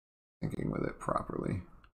Thinking with it properly.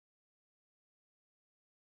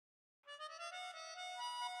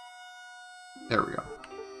 There we go.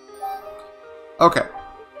 Okay.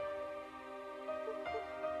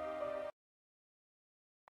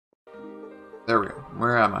 There we go.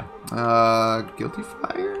 Where am I? Guilty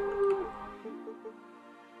Fire?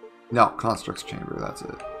 No, Construct's Chamber, that's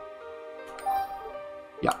it.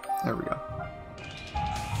 Yeah, there we go.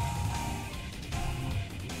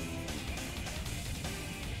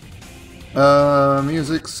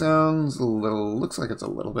 Music sounds a little... looks like it's a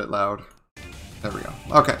little bit loud. There we go.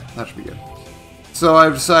 Okay, that should be good. So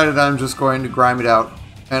I've decided I'm just going to grind it out,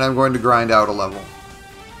 and I'm going to grind out a level.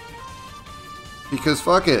 Because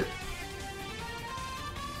fuck it.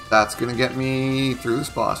 That's gonna get me through this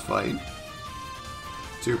boss fight.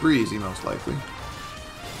 Super easy, most likely.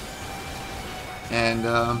 And,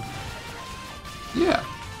 yeah.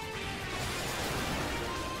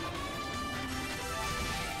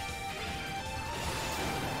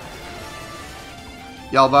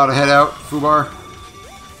 Y'all about to head out, Fubar?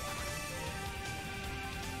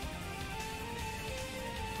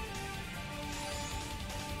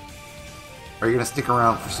 Are you gonna stick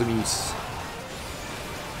around for some use?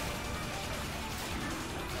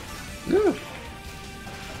 Yeah.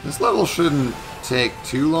 This level shouldn't take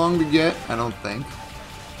too long to get, I don't think.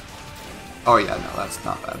 Oh yeah, no, that's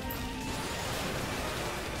not bad.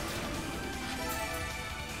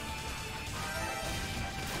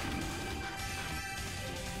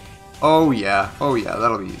 Oh yeah,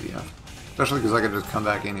 that'll be easy enough. Especially because I can just come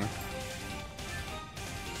back in here.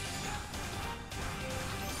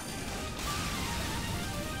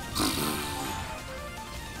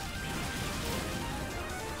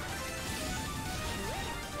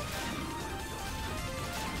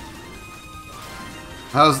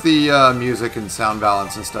 How's the music and sound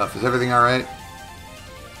balance and stuff? Is everything alright?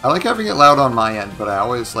 I like having it loud on my end, but I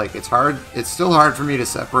always, like, it's hard. It's still hard for me to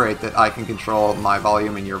separate that I can control my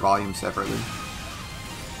volume and your volume separately.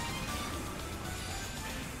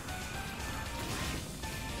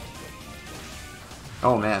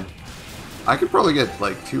 Oh man. I could probably get,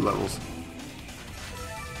 like, 2 levels.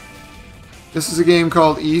 This is a game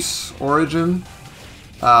called Ys Origin.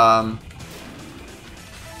 I'm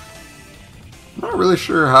not really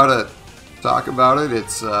sure how to talk about it.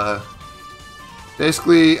 It's,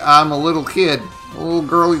 basically, I'm a little kid, a little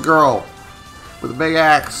girly girl, with a big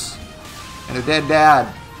axe, and a dead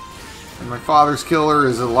dad. And my father's killer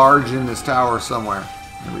is large in this tower somewhere.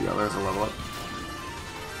 There we go, there's a level up.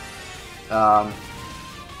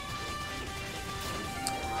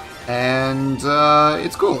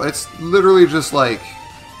 It's cool. It's literally just like...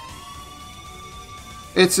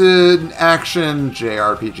 It's an action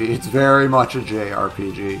JRPG. It's very much a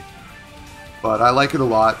JRPG. But I like it a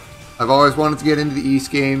lot. I've always wanted to get into the Ys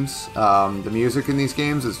games. The music in these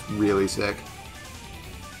games is really sick.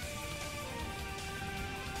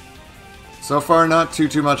 So far, not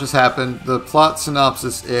too much has happened. The plot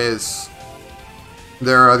synopsis is...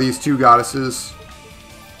 there are these 2 goddesses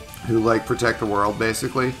who, like, protect the world,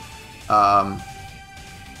 basically.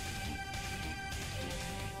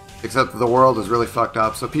 Except that the world is really fucked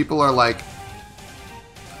up. So people are, like,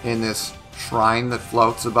 in this shrine that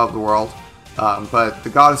floats above the world. But the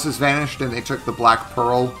goddesses vanished and they took the Black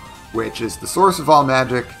Pearl, which is the source of all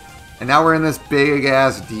magic. And now we're in this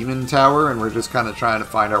big-ass demon tower and we're just kind of trying to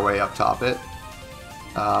find our way up top it.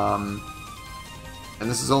 And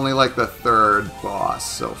this is only, like, the 3rd boss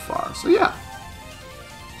so far. So, yeah.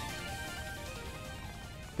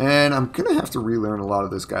 And I'm going to have to relearn a lot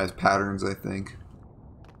of this guy's patterns, I think.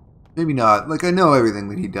 Maybe not. Like, I know everything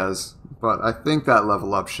that he does, but I think that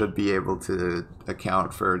level up should be able to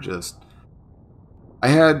account for just... I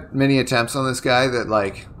had many attempts on this guy that,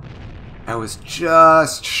 like, I was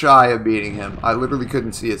just shy of beating him. I literally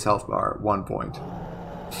couldn't see his health bar at one point.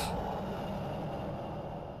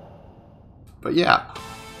 But yeah.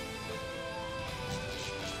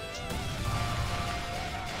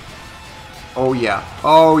 Oh yeah.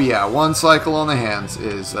 Oh yeah. 1 cycle on the hands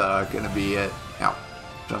is gonna be it. Ow.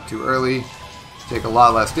 Jump too early. Take a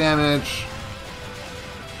lot less damage.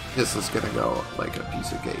 This is gonna go like a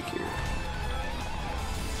piece of cake here.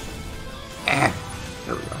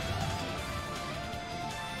 There we go.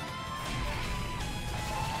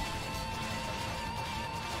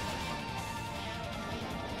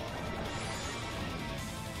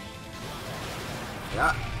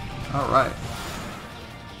 Yeah. Alright.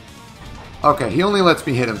 Okay, he only lets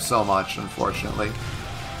me hit him so much, unfortunately.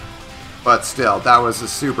 But still, that was a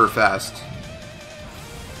super fast.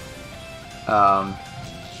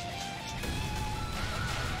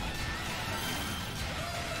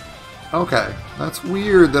 Okay, that's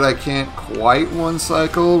weird that I can't quite one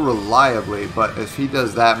cycle reliably, but if he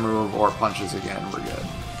does that move or punches again, we're good.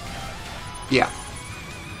 Yeah.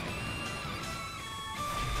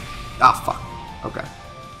 Ah, fuck. Okay.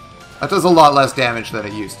 That does a lot less damage than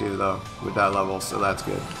it used to, though, with that level, so that's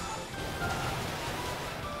good.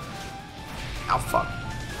 Ow, fuck.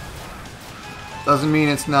 Doesn't mean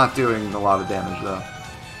it's not doing a lot of damage, though.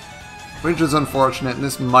 Which is unfortunate, and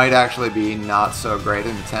this might actually be not so great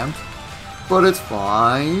an attempt. But it's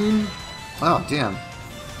fine. Oh, damn.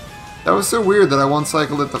 That was so weird that I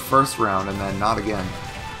one-cycled it the first round and then not again.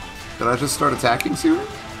 Did I just start attacking sooner?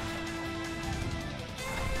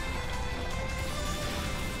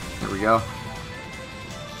 There we go.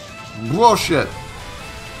 Bullshit!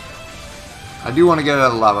 I do want to get out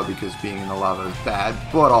of the lava because being in the lava is bad,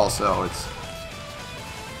 but also it's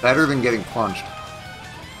better than getting punched.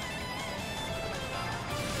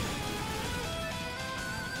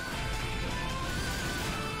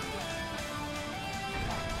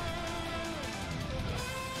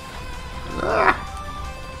 Ah.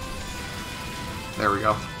 There we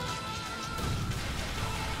go.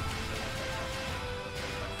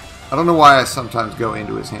 I don't know why I sometimes go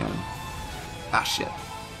into his hand. Ah, shit.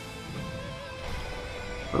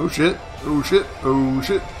 Oh, shit. Oh, shit. Oh,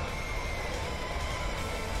 shit.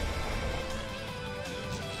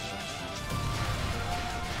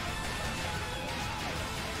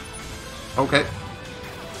 Okay.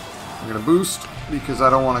 I'm gonna boost because I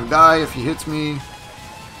don't want to die if he hits me.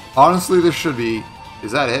 Honestly, this should be...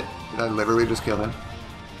 Is that it? Did I literally just kill him?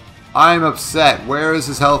 I'm upset. Where is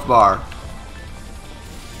his health bar?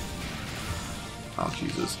 Oh,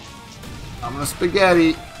 Jesus. I'm gonna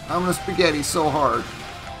spaghetti. I'm gonna spaghetti so hard.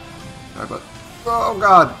 Sorry, but... Oh,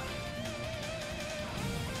 God.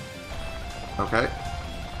 Okay.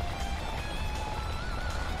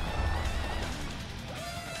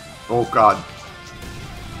 Oh, God.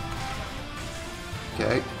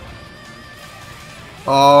 Okay.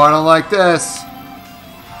 Oh, I don't like this.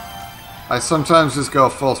 I sometimes just go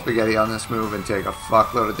full spaghetti on this move and take a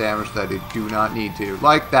fuckload of damage that I do not need to.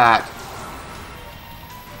 Like that.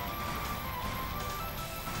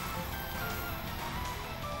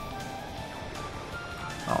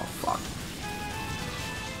 Oh, fuck.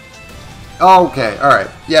 Okay, alright.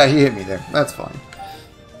 Yeah, he hit me there. That's fine.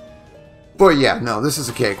 But yeah, no, this is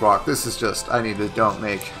a cakewalk. This is just, I need to not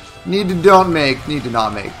make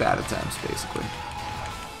bad attempts, basically.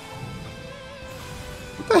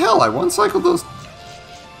 What the hell? I one-cycled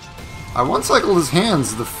his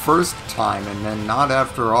hands the first time, and then not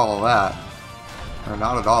after all of that. Or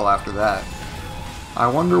not at all after that. I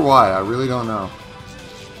wonder why. I really don't know.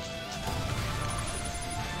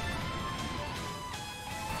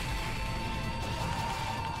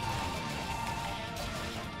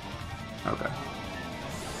 Okay.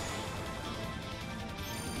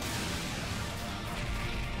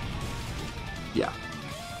 Yeah.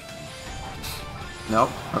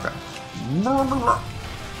 Nope. Okay.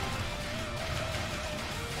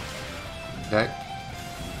 Okay.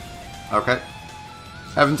 Okay.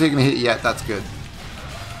 Haven't taken a hit yet. That's good.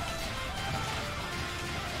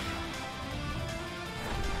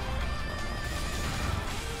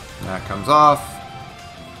 That comes off.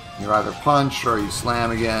 You either punch or you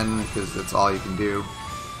slam again, because that's all you can do.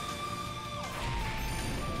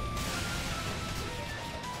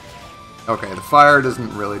 Okay, the fire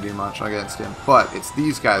doesn't really do much against him, but it's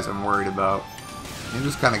these guys I'm worried about. They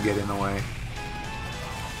just kind of get in the way.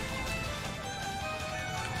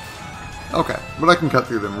 Okay, but I can cut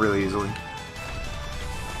through them really easily.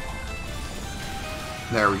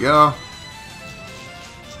 There we go.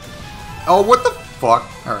 Oh, what the fuck?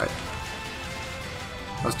 Alright.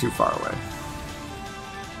 That was too far away.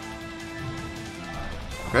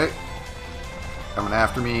 Okay. Coming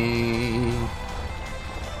after me.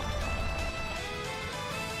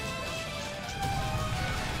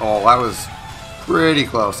 Oh, that was pretty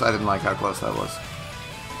close. I didn't like how close that was.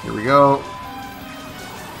 Here we go.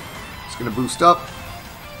 Just gonna boost up.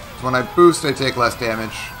 So when I boost, I take less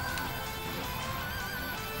damage.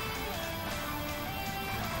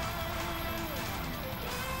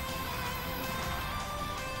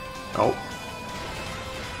 Oh.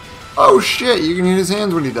 Oh shit, you can hit his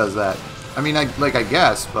hands when he does that. I mean, I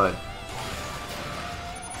guess, but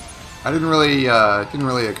I didn't really, it didn't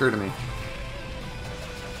really occur to me.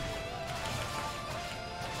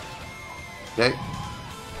 Okay.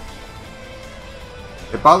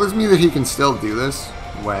 It bothers me that he can still do this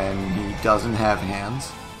when he doesn't have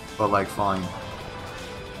hands, but like, fine.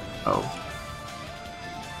 Oh.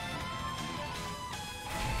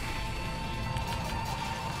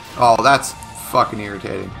 Oh, that's fucking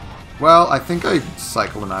irritating. Well, I think I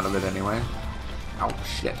cycled him out of it anyway. Ow,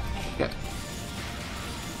 shit. Shit.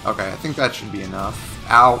 Okay, I think that should be enough.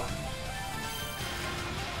 Ow.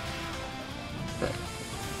 Okay.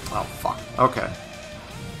 Oh, fuck. Okay.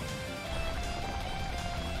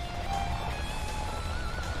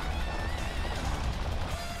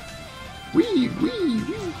 Wee, wee,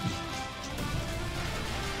 wee.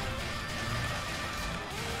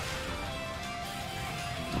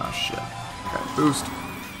 Oh, shit. Okay, boost.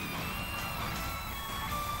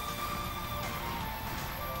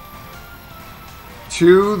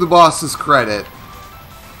 To the boss's credit,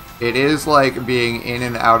 it is like being in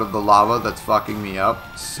and out of the lava that's fucking me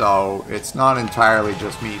up, so it's not entirely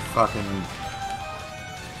just me fucking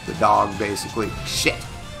the dog, basically. Shit.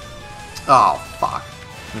 Oh, fuck.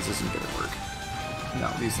 This isn't gonna work. No,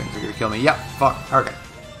 these things are gonna kill me. Yep, fuck. Okay.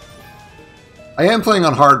 I am playing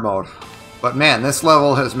on hard mode, but man, this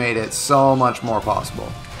level has made it so much more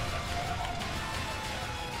possible.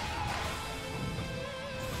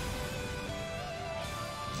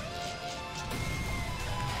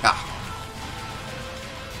 Ah.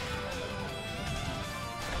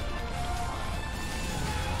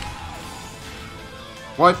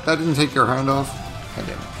 What? That didn't take your hand off? I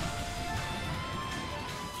didn't.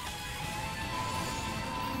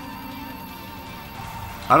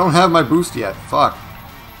 I don't have my boost yet. Fuck.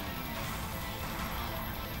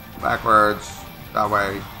 Backwards. That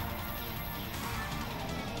way.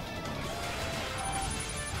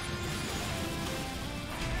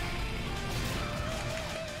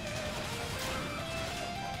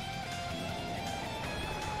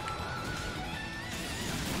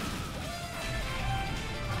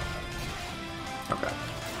 Okay.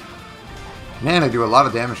 Man, I do a lot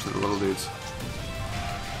of damage to the little dudes.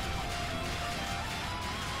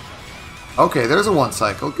 Okay, there's a one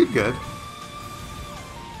cycle. Good, good.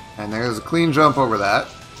 And there's a clean jump over that.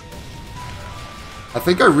 I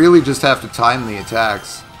think I really just have to time the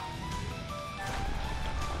attacks.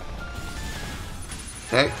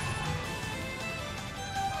 Okay.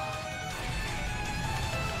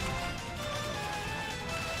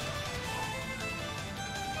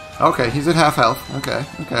 Okay, he's at half health. Okay,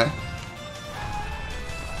 okay.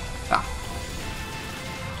 Ah.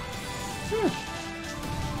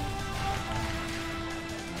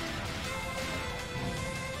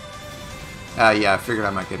 Yeah, I figured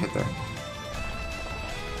I might get hit there.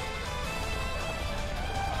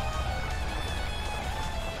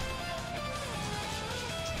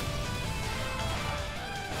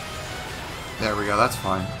 There we go, that's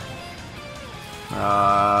fine.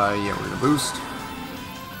 Yeah, we're gonna boost.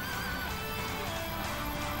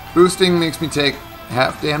 Boosting makes me take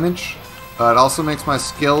half damage. It also makes my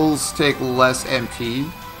skills take less MP.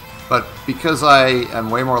 But because I am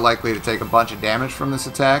way more likely to take a bunch of damage from this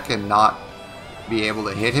attack and not be able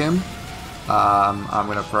to hit him, I'm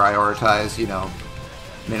going to prioritize, you know,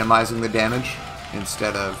 minimizing the damage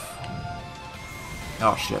instead of...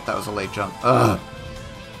 Oh shit, that was a late jump. Ugh.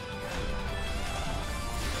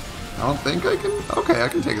 I don't think I can... Okay, I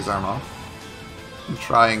can take his arm off. And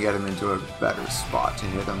try and get him into a better spot to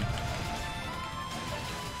hit him.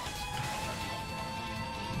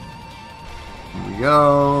 Here we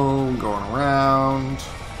go, going around.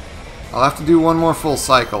 I'll have to do one more full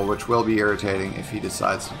cycle, which will be irritating if he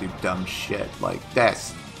decides to do dumb shit like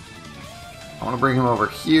this. I want to bring him over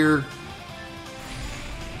here.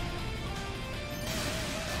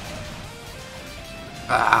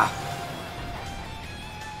 Ah.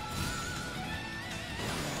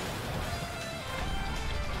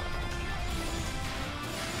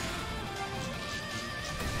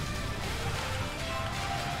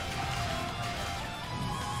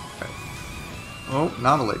 Oh,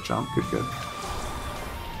 not a late jump. Good, good.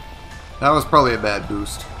 That was probably a bad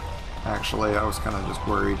boost. Actually, I was kind of just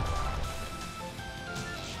worried.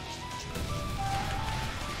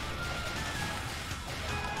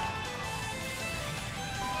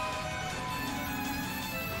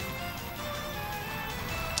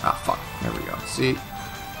 Ah, fuck. There we go. See?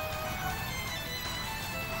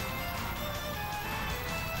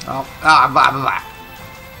 Oh, ah, blah, blah, blah.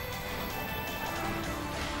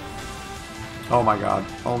 Oh my god,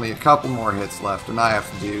 only a couple more hits left, and I have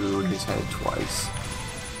to do his head twice.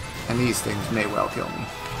 And these things may well kill me.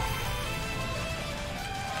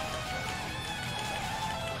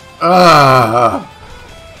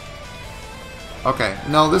 Okay,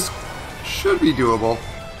 no, this should be doable.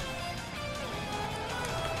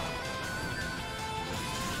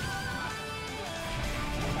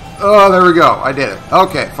 Oh, there we go, I did it.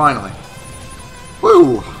 Okay, finally.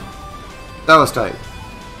 Woo! That was tight.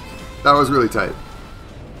 That was really tight.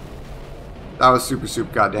 That was super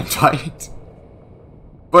goddamn tight.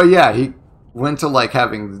 But yeah, he went to like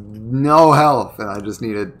having no health, and I just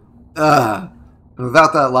needed. And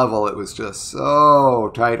without that level, it was just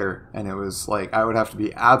so tighter, and it was like I would have to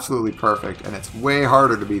be absolutely perfect, and it's way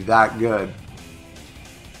harder to be that good.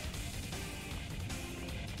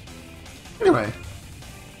 Anyway,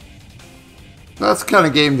 that's the kind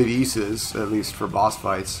of game that Ys is, at least for boss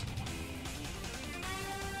fights.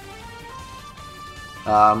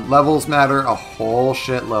 Levels matter a whole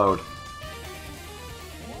shitload.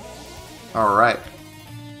 Alright.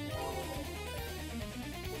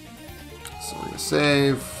 So we're going to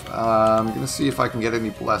save. I'm going to see if I can get any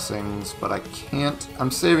blessings, but I can't. I'm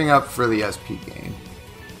saving up for the SP gain.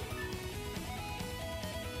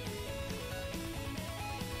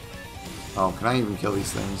 Oh, can I even kill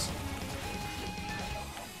these things?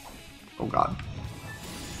 Oh god.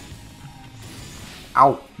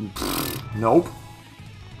 Ow. Pfft, nope.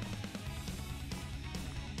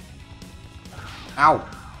 Ow.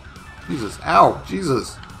 Jesus. Ow.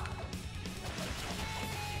 Jesus.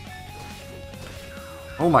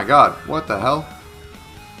 Oh my god. What the hell?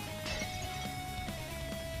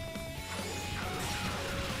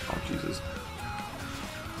 Oh, Jesus.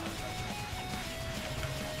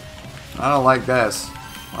 I don't like this.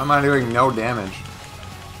 Why am I doing no damage?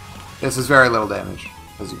 This is very little damage,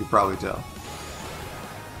 as you could probably tell.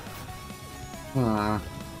 Ah!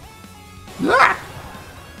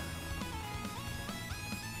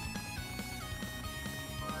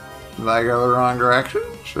 Did I go the wrong direction?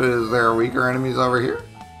 Is there weaker enemies over here?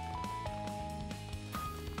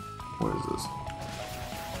 What is this?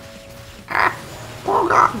 Ah! Oh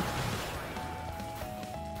god!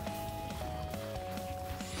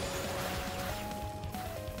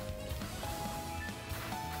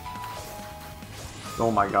 Oh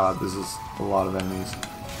my god, this is a lot of enemies.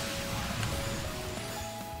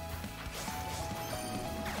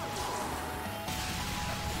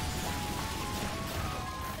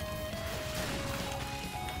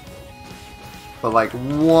 But like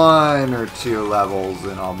 1 or 2 levels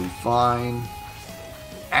and I'll be fine.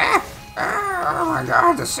 Oh my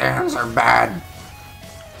god, the sands are bad.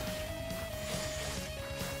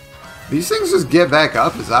 These things just get back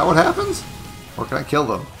up? Is that what happens? Or can I kill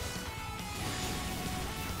them?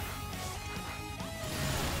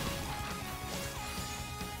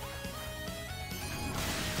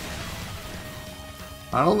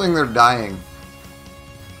 I don't think they're dying.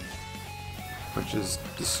 Which is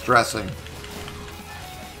distressing.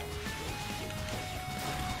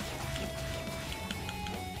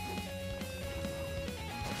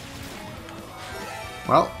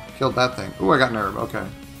 Well, killed that thing. Ooh, I got nerve. Okay.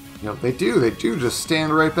 You know, they do just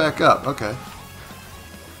stand right back up. Okay.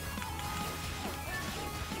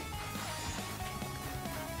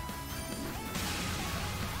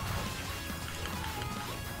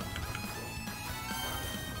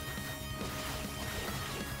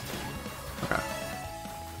 Okay.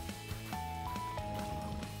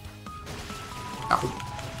 Ow.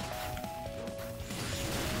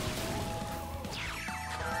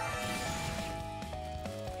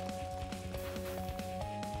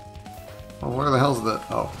 Well, where the hell's the...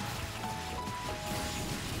 Oh.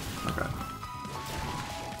 Okay.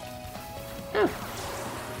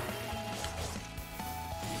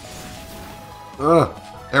 Ugh.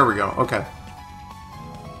 There we go. Okay.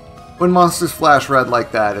 When monsters flash red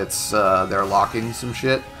like that, it's, they're locking some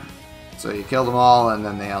shit. So you kill them all, and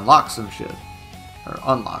then they unlock some shit. Or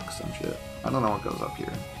unlock some shit. I don't know what goes up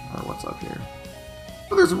here. Or what's up here.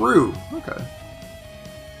 Oh, there's a Rue. Okay.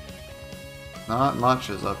 Not much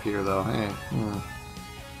is up here, though. Hey.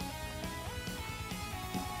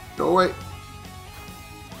 Go away.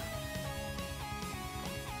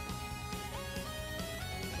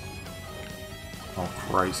 Oh,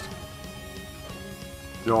 Christ.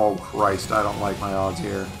 Oh, Christ. I don't like my odds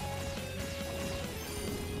here.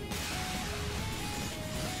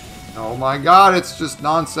 Oh my god, it's just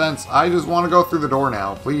nonsense. I just want to go through the door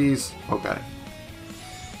now, please. Okay.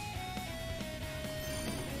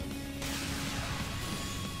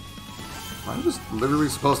 I'm just literally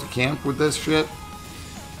supposed to camp with this shit?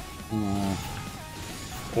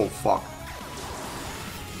 Oh, fuck.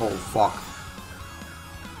 Oh, fuck.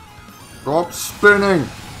 Stop spinning!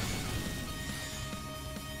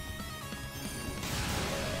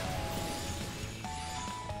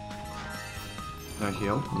 Can I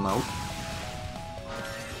heal? No.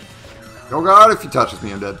 Oh god, if he touches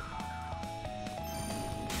me, I'm dead.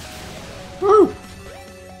 Woo!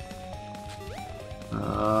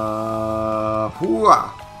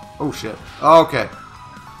 Hooah! Oh shit. Okay.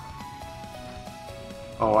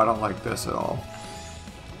 Oh, I don't like this at all.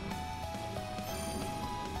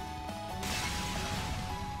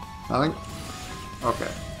 Nothing?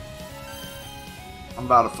 Okay. I'm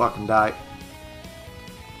about to fucking die.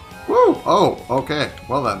 Woo! Oh, okay.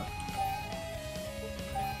 Well then.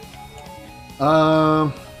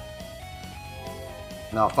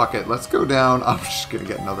 No, fuck it. Let's go down. I'm just gonna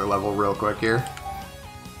get another level real quick here.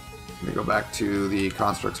 Let me go back to the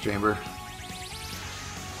Constructs Chamber.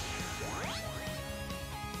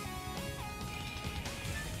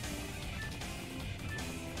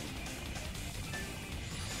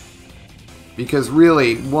 Because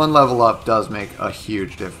really, one level up does make a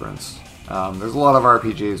huge difference. There's a lot of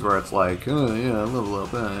RPGs where it's like, oh yeah, level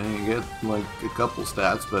up, you get like a couple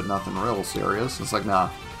stats, but nothing real serious. It's like, nah,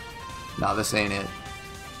 this ain't it.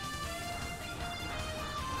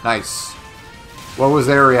 Nice. What was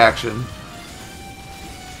their reaction?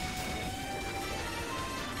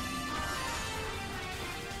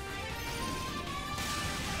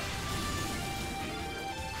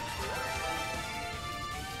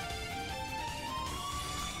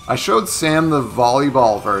 I showed Sam the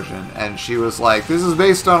volleyball version, and she was like, this is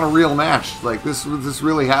based on a real match. Like, this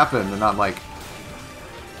really happened. And I'm like,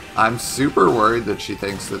 I'm super worried that she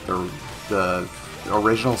thinks that the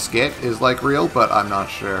original skit is, like, real, but I'm not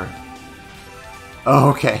sure. Oh,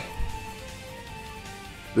 okay.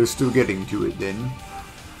 They're still getting to it, then.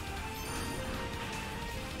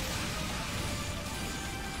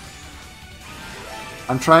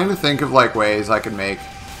 I'm trying to think of, like, ways I can make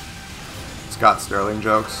Scott Sterling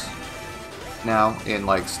jokes now in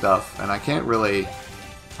like stuff, and I haven't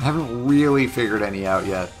really figured any out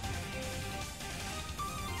yet.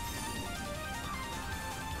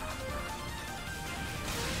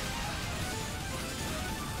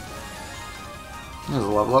 There's a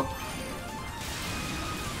level up.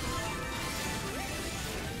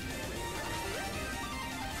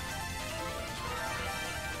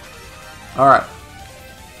 Alright.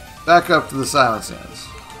 Back up to the Silent Sands.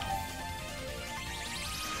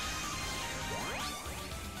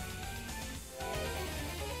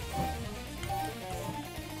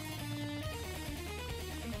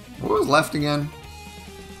 What was left again?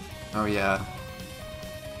 Oh yeah.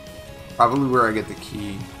 Probably where I get the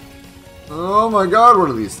key. Oh my god, what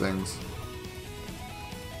are these things?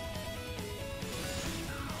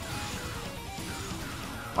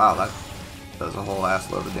 Wow, that does a whole ass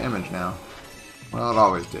load of damage now. Well, it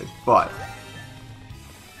always did, but...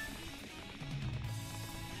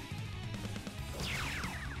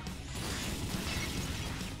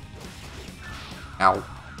 Ow.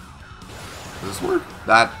 Does this work?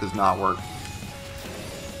 That does not work.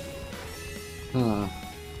 I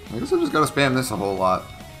guess I just gotta spam this a whole lot.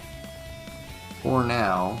 For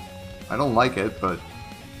now. I don't like it, but...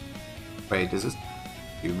 Wait, does this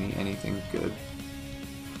do me anything good?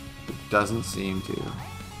 It doesn't seem to.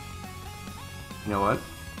 You know what?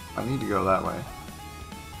 I need to go that way.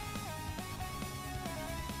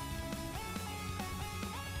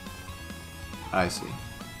 I see.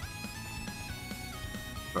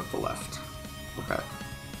 Go to the left. Okay.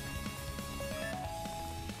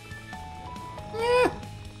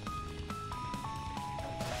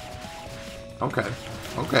 Okay.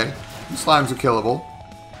 Okay. The slimes are killable.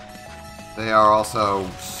 They are also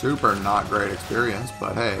super not great experience,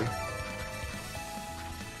 but hey.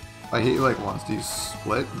 I hit you like once. Do you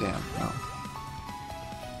split? Damn, no.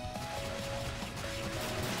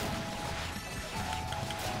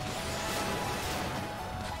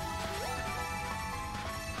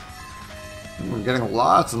 We're getting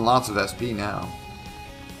lots and lots of SP now.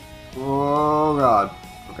 Oh god.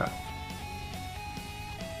 Okay.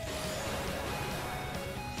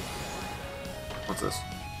 What's this?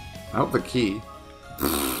 I hope the key.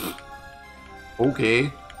 Okay.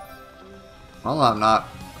 Well, I'm not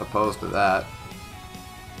opposed to that.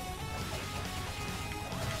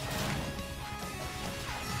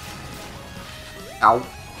 Ow.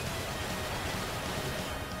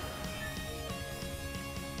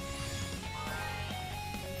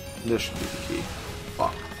 This should be the key.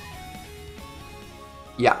 Fuck.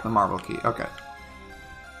 Yeah, the marble key. Okay.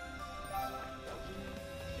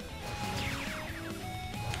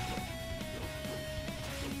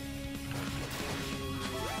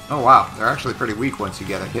 Oh wow, they're actually pretty weak once you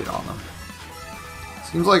get a hit on them.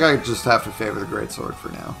 Seems like I just have to favor the Greatsword for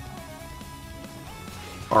now.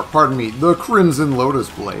 Or, pardon me, the Crimson Lotus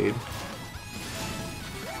Blade.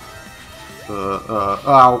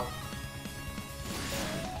 Ow.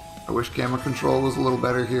 I wish camera control was a little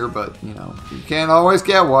better here, but, you know, you can't always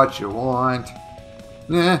get what you want.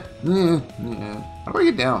 Yeah. How do I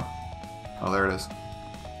get down? Oh, there it is.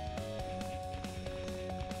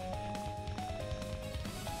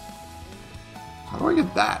 How do I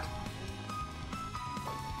get that?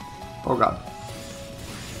 Oh god.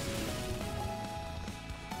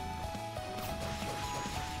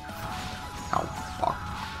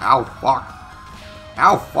 Ow, fuck.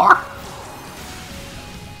 Ow, fuck!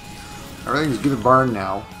 Everything's gonna burn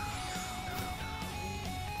now.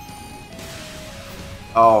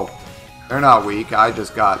 Oh, they're not weak. I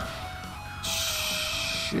just got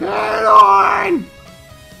shit on!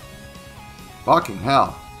 Fucking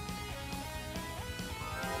hell.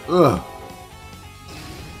 Ugh.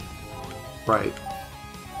 Right.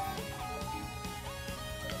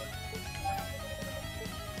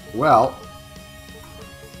 Well.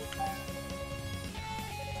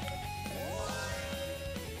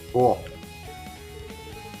 Cool.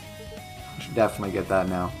 I should definitely get that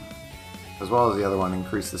now. As well as the other one,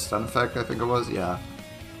 increase the stun effect, I think it was, yeah.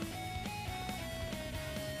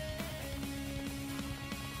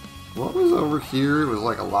 What was over here? It was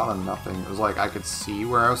like a lot of nothing. It was like I could see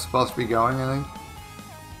where I was supposed to be going, I think.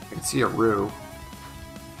 I could see a Rue.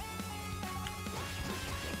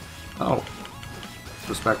 Oh.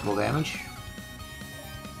 Respectable damage.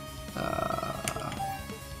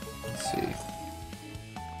 Let's see.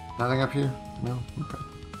 Nothing up here? No? Okay.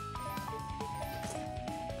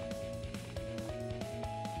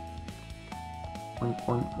 Boink,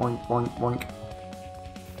 boink, boink, boink, boink.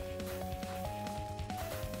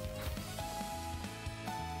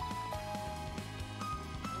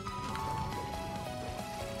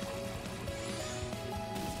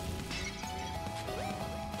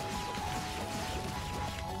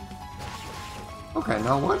 Okay,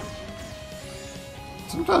 now what?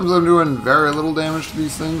 Sometimes I'm doing very little damage to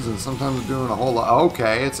these things, and sometimes I'm doing a whole lot.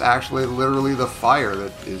 Okay, it's actually literally the fire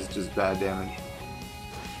that is just bad damage.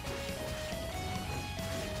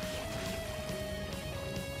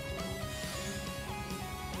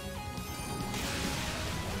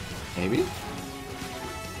 Maybe?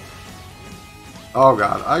 Oh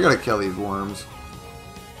god, I gotta kill these worms.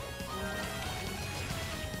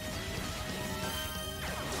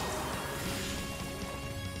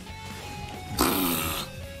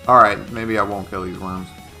 Alright, maybe I won't kill these worms.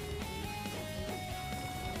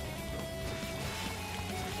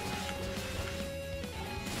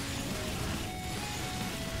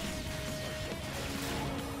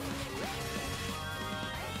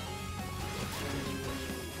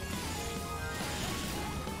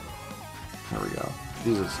 There we go.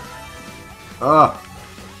 Jesus. Ugh!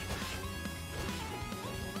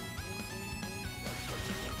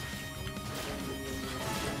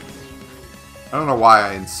 I don't know why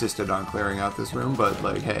I insisted on clearing out this room, but,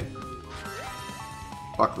 like, hey.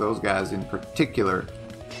 Fuck those guys in particular.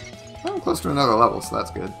 I'm close to another level, so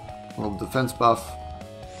that's good. A little defense buff.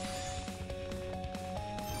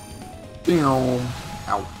 Ow.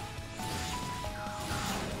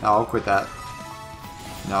 No, I'll quit that.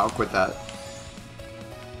 No, I'll quit that.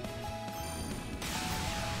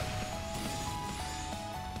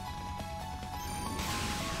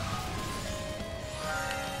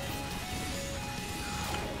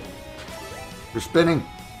 You're spinning.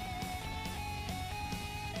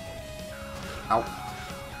 Ow.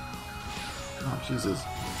 Oh, Jesus.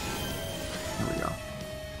 There we go.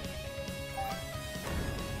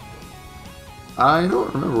 I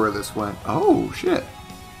don't remember where this went. Oh, shit.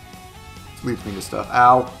 This leads me to stuff.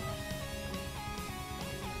 Ow.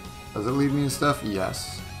 Does it lead me to stuff?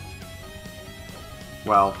 Yes.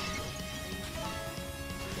 Well.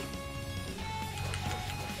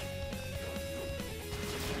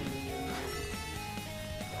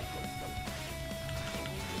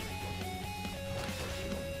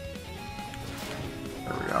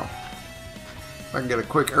 If I can get a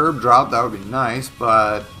quick herb drop, that would be nice,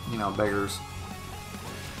 but, you know, beggars.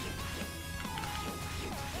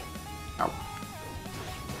 Ow.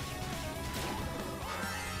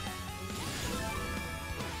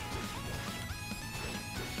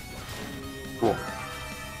 Cool.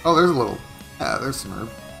 Oh, there's a little... Yeah, there's some herb.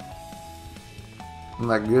 Isn't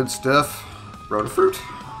that good stuff? Rotafruit?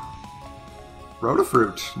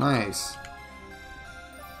 Rotafruit. Nice.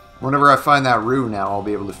 Whenever I find that Rue now, I'll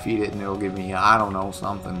be able to feed it and it'll give me, I don't know,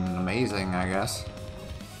 something amazing, I guess.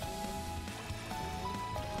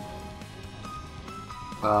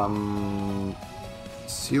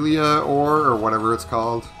 Celia ore, or whatever it's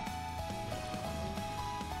called.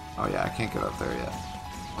 Oh yeah, I can't get up there yet.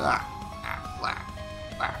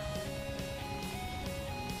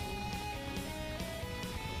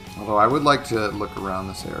 Although I would like to look around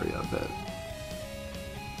this area a bit.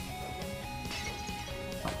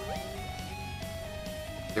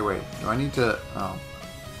 Okay, wait, do I need to... Oh.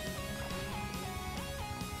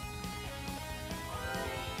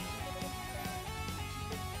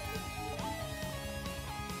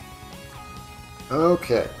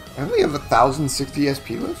 Okay, I only have 1,060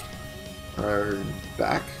 SP left. Or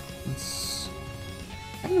back. It's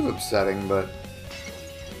kind of upsetting, but...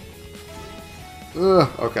 Ugh,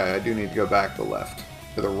 okay, I do need to go back to the left.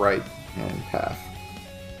 To the right hand path.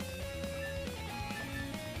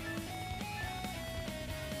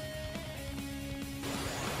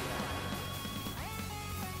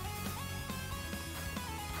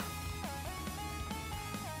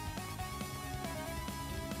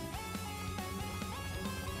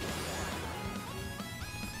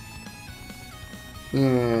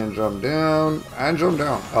 And jump down. And jump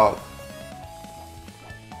down. Oh.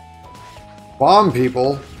 Bomb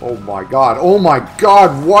people. Oh my god. Oh my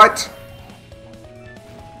god, what?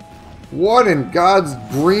 What in God's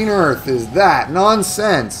green earth is that?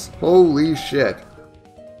 Nonsense. Holy shit.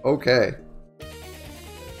 Okay.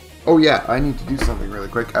 Oh yeah, I need to do something really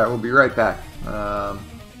quick. I will be right back.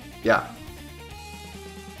 Yeah.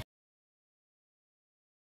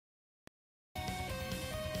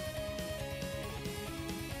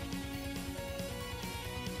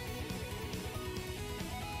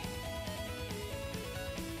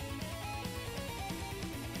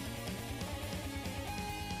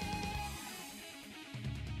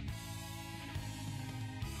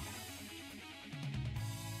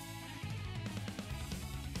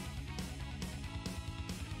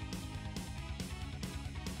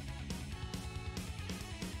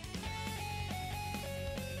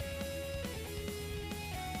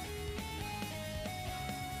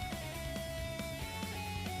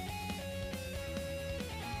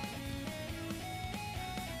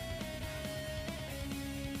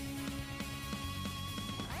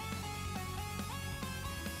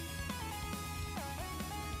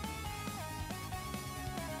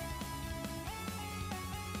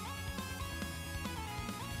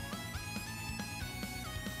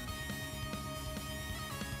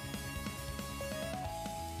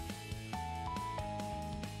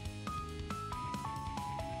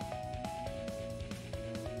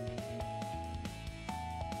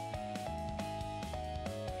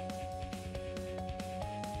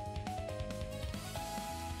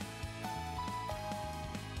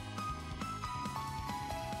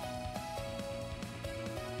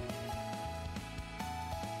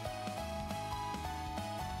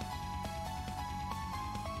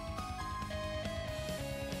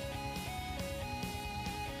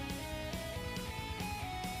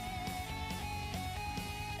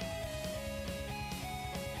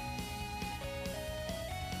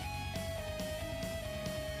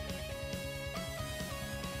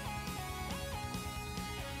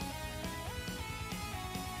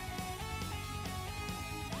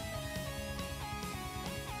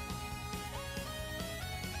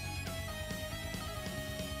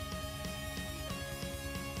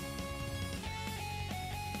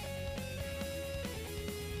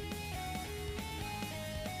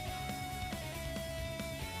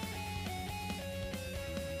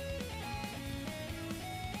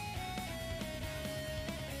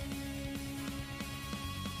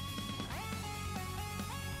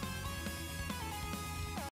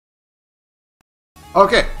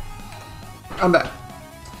 Okay. I'm back.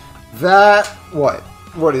 That, what?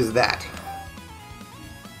 What is that?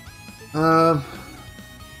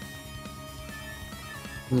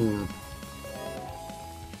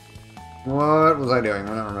 What was I doing?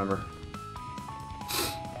 I don't remember.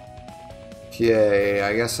 Okay,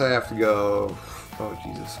 I guess I have to go... Oh,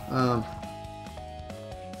 Jesus.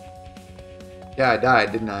 Yeah, I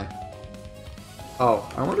died, didn't I? Oh,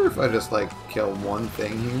 I wonder if I just, like, kill one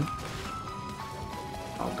thing here.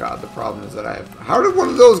 Oh god, the problem is that I have... How did one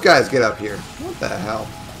of those guys get up here? What the hell?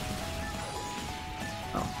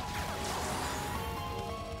 Oh.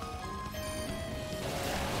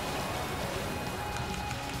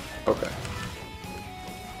 Okay.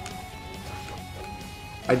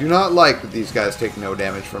 I do not like that these guys take no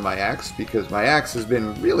damage from my axe, because my axe has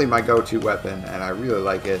been really my go-to weapon, and I really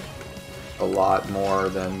like it a lot more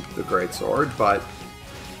than the greatsword, but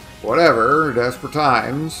whatever, desperate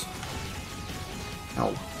times.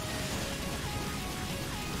 Oh.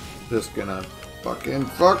 Just gonna fucking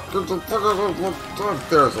fuck.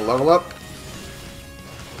 There's a level up.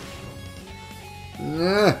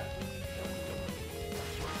 Nah.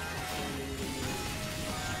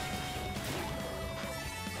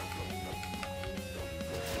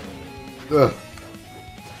 Ugh.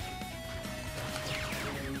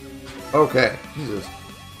 Okay. Jesus.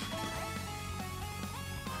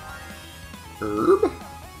 Herb.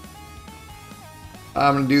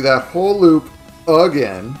 I'm gonna do that whole loop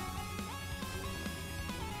again.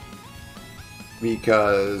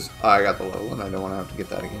 Because I got the level and I don't want to have to get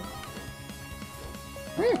that again.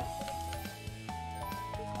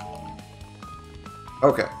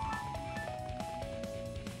 Okay.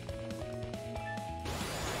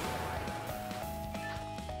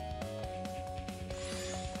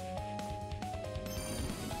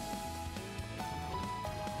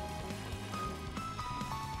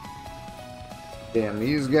 Damn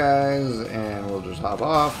these guys, and we'll just hop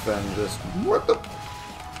off and just... What the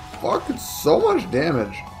fuck? It's so much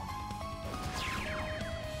damage.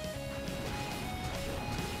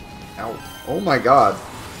 Ow. Oh my god.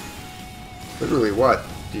 Literally, what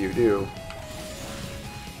do you do?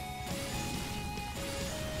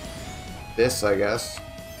 This, I guess.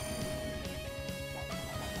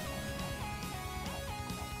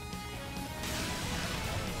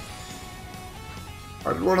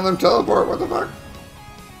 Why did one of them teleport? What the fuck?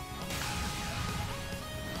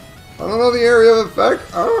 I don't know the area of effect.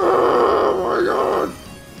 Oh my god.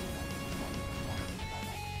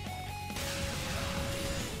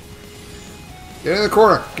 Get in the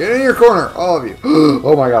corner. Get in your corner. All of you.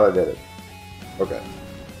 Oh my god, I did it. Okay.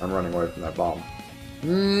 I'm running away from that bomb.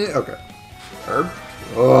 Okay. Herb?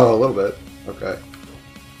 Oh, a little bit. Okay.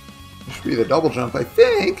 This should be the double jump, I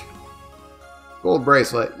think. Gold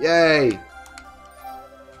bracelet. Yay.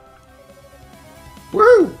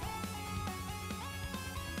 Woo!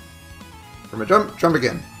 From a jump, jump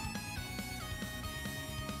again.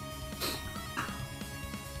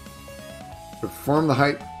 Perform the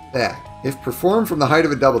height. Yeah. If performed from the height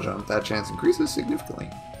of a double jump, that chance increases significantly.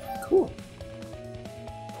 Cool.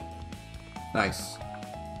 Nice.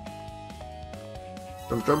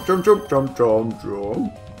 Jump, jump, jump, jump, jump, jump,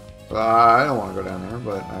 jump. I don't want to go down there,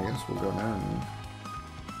 but I guess we'll go down.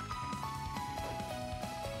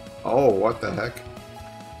 Oh, what the heck?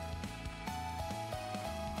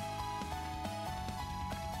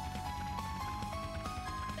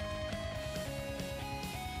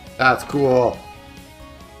 That's cool.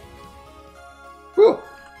 Cool.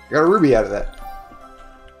 I got a ruby out of that.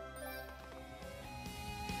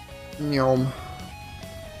 Nyom.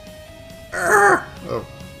 Oh.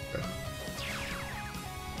 Okay.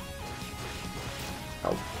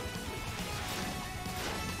 Ow.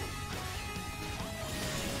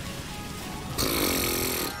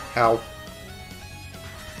 Ow.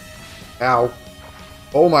 Ow.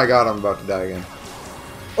 Oh my god, I'm about to die again.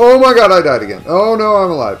 Oh my god, I died again. Oh no, I'm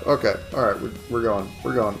alive. Okay. Alright, we're going.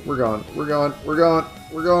 We're going. We're going. We're going. We're going.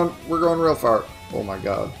 We're going. We're going real far. Oh my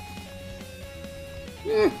god.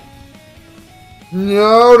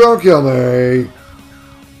 No, don't kill me.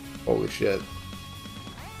 Holy shit.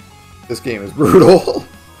 This game is brutal.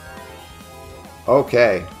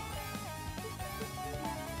 Okay.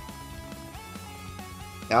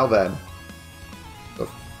 Now then. What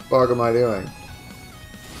the fuck am I doing?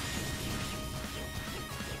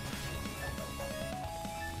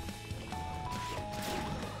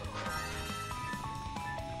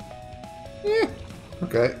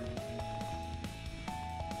 Okay.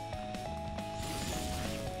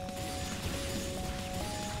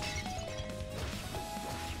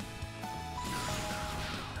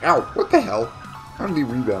 Ow! What the hell? How did he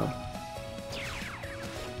rebound?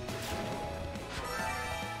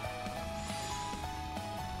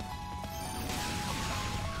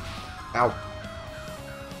 Ow.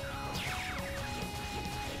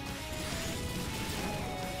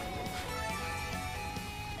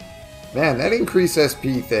 Man, that increased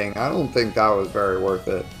SP thing, I don't think that was very worth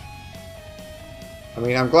it. I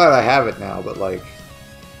mean, I'm glad I have it now, but like...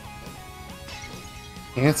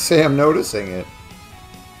 Can't say I'm noticing it.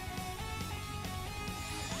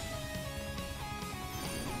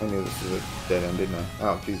 I knew this was a dead end, didn't I?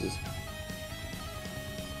 Oh, Jesus.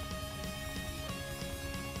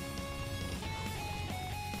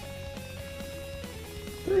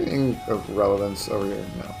 Anything of relevance over here?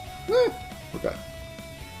 No. Okay.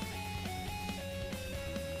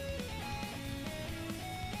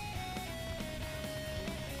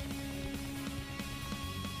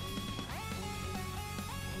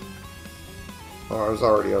 Oh, I was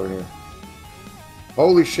already over here.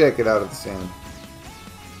 Holy shit, get out of the sand.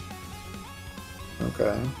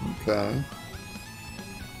 Okay, okay.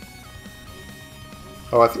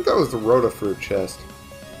 Oh, I think that was the Rotafruit chest.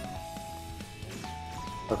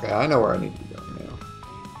 Okay, I know where I need to be going now.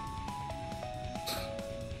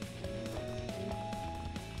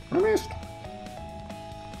 I missed.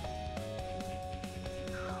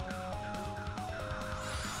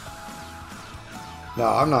 No,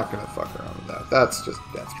 I'm not gonna fuck around with that. That's just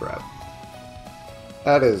death trap.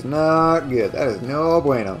 That is not good. That is no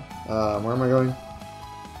bueno. Where am I going?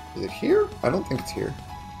 Is it here? I don't think it's here.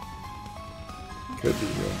 Could be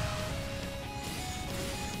here.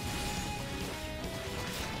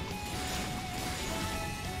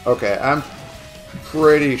 Okay, I'm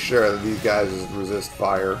pretty sure that these guys resist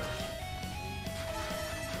fire.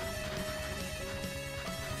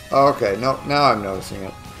 Okay, no, now I'm noticing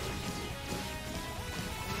it.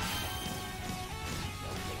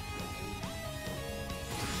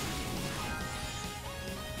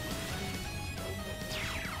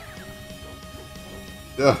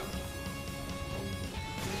 Ugh.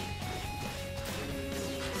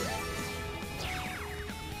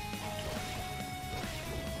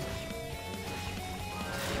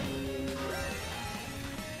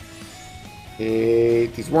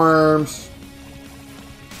 Hate these worms.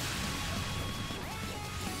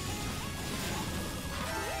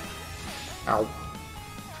 Ow.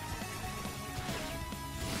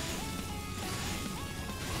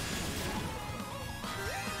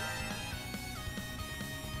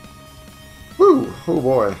 Woo! Oh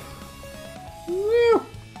boy. Woo.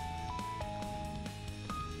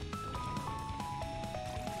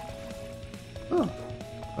 Oh.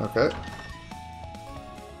 Okay.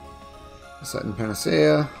 Set in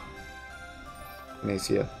Panacea.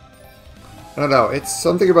 Panacea. I don't know. It's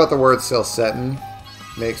something about the word Selsetin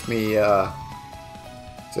makes me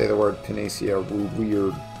say the word Panacea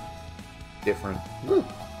weird, different. Woo.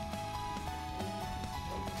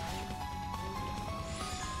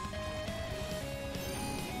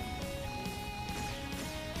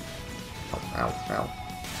 Ow, ow.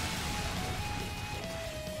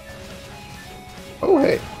 Oh,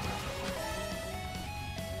 hey.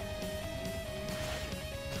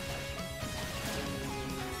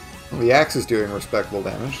 Well, the axe is doing respectable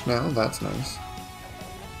damage now. That's nice.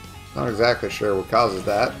 Not exactly sure what causes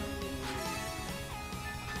that.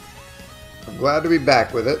 I'm glad to be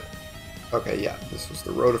back with it. Okay, yeah, this was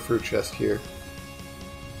the Rotifruit chest here.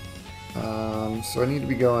 So I need to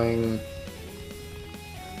be going...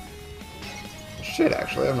 Shit,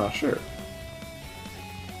 actually, I'm not sure.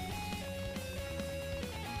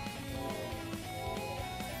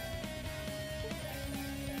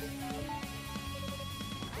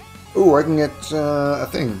 Ooh, I can get a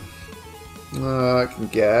thing. I can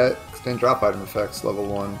get extend drop item effects level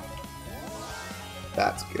 1.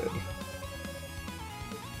 That's good.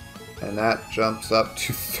 And that jumps up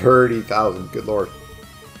to 30,000. Good lord.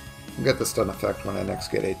 I'll get the stun effect when I next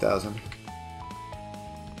get 8,000.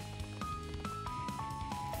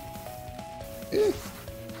 Eh.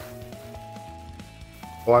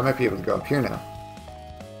 Oh, I might be able to go up here now.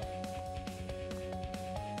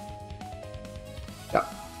 Yeah.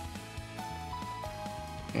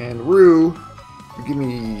 And Rue, give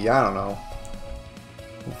me, I don't know.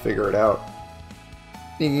 We'll figure it out.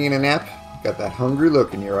 Thinking a nap? Got that hungry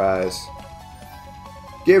look in your eyes.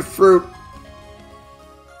 Give fruit.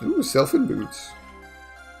 Ooh, Selfin boots.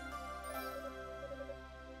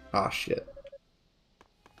 Aw, shit.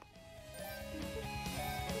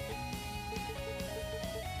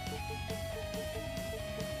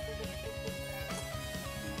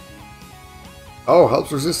 Oh,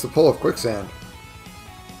 helps resist the pull of quicksand.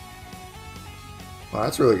 Well,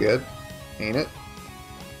 that's really good, ain't it?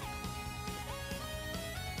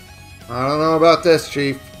 I don't know about this,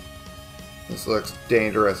 Chief. This looks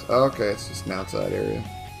dangerous. Okay, it's just an outside area.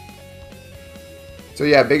 So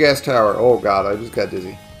yeah, big ass tower. Oh god, I just got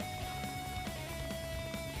dizzy.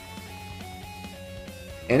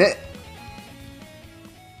 In it?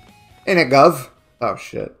 In it, Gov. Oh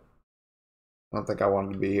shit. I don't think I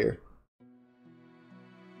wanted to be here.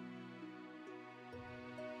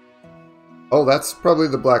 Oh, that's probably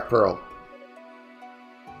the Black Pearl.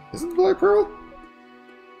 Is it the Black Pearl?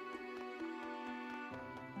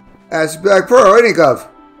 That's Black Pearl, ain't it, Gov?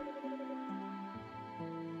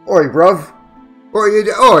 Oi, bruv.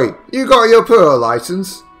 Oi, you got your Pearl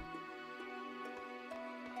license?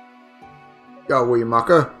 Go away,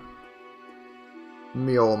 mucker.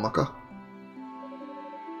 Me old mucker.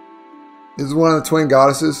 This is one of the twin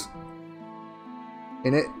goddesses.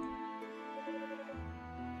 In it.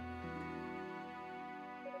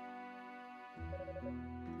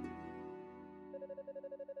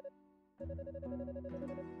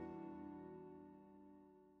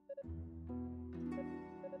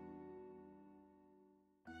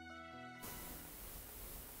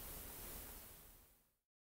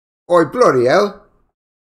 Oi, bloody hell.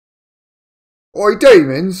 Oi,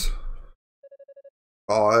 demons.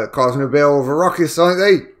 Oh, they're causing a bit of a ruckus, aren't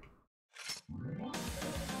they?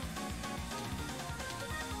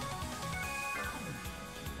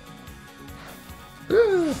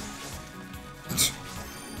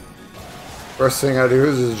 First thing I do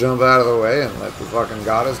is just jump out of the way and let the fucking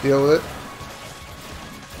goddess deal with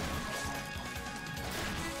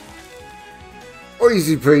it.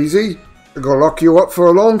 Easy peasy. I'm gonna lock you up for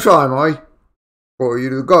a long time, What are you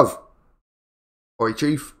to the Gov? Oi,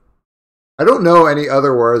 Chief. I don't know any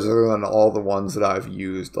other words other than all the ones that I've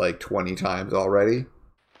used like 20 times already.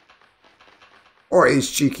 Oi, these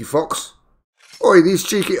cheeky fucks. Oi, these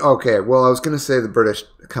cheeky... Okay, well, I was gonna say the British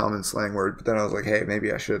common slang word, but then I was like, hey,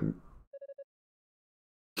 maybe I shouldn't.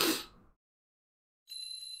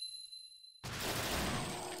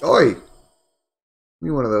 Oi! Give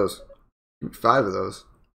me one of those. Give me 5 of those.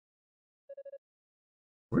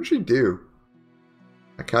 What did she do?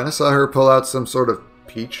 I kind of saw her pull out some sort of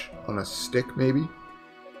peach on a stick, maybe?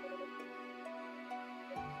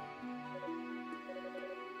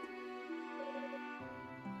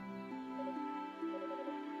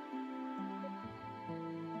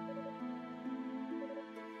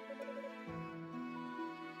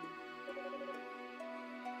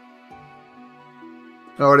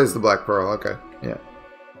 Oh, it is the Black Pearl. Okay, yeah.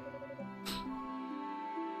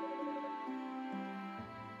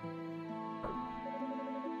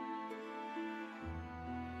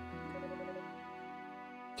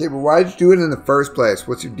 Okay, but why'd you do it in the first place?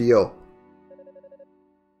 What's your deal?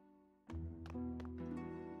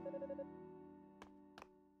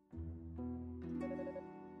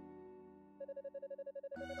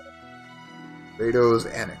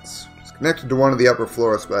 Kratos Annex. It's connected to one of the upper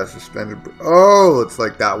floors by a suspended... Oh, it's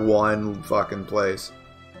like that one fucking place.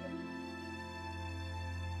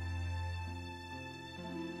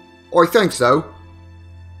 I think so.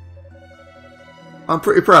 I'm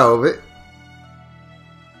pretty proud of it.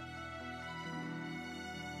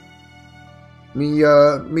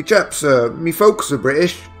 Me chaps, me folks are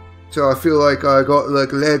British, so I feel like I got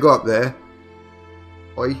like a leg up there.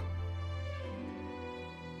 Oi.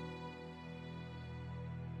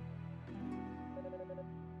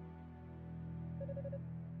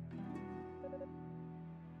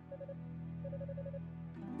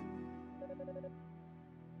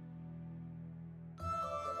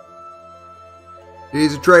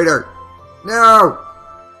 He's a traitor. No!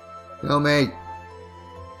 No, mate.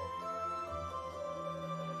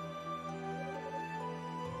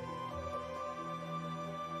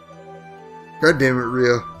 God damn it,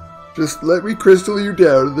 Rhea. Just let me crystal you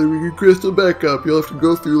down and then we can crystal back up. You'll have to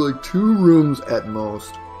go through like 2 rooms at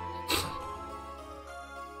most.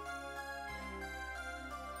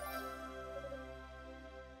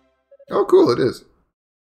 Oh, cool, it is.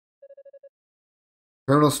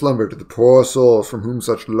 Eternal slumber to the poor souls from whom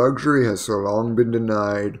such luxury has so long been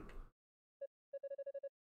denied.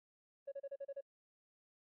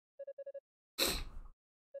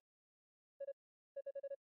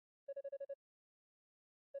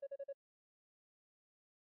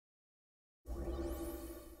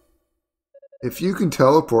 If you can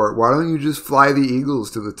teleport, why don't you just fly the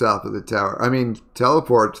eagles to the top of the tower? I mean,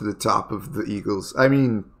 teleport to the top of the eagles. I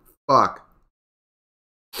mean, fuck.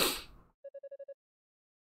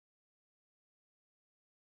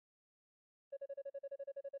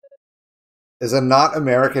 Is a not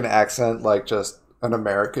American accent like just an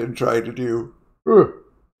American trying to do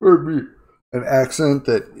an accent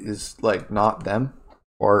that is like not them?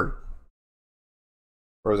 Or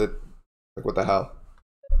is it like what the hell?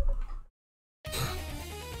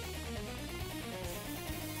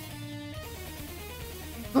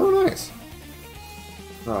 Oh, nice.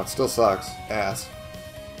 No, it still sucks. Ass.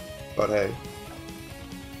 But hey.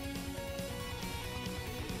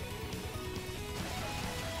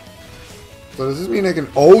 So does this mean I can...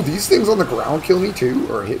 Oh, these things on the ground kill me too?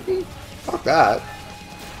 Or hit me? Fuck that.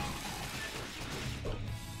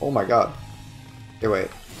 Oh my god. Okay, wait.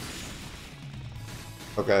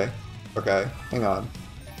 Okay. Okay. Hang on.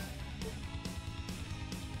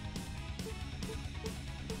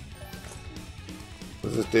 What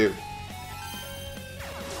does this do?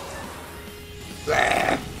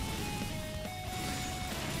 Blah!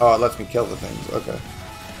 Oh, it lets me kill the things. Okay.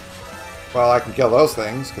 Well, I can kill those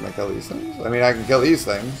things. Can I kill these things? I mean, I can kill these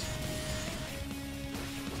things.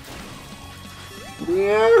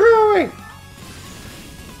 Yeah,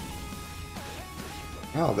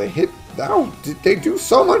 oh, they hit... Oh, they do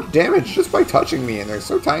so much damage just by touching me, and they're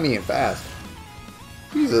so tiny and fast.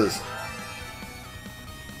 Jesus.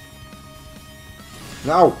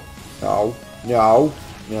 No. No. No.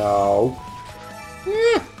 No.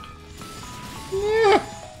 Yeah. Yeah.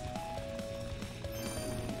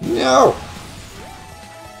 No!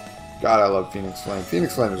 God, I love Phoenix Flame.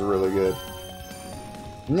 Phoenix Flame is really good.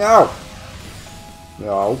 No!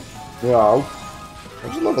 No. No.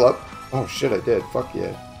 Did you level up? Oh shit, I did. Fuck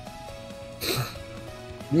yeah.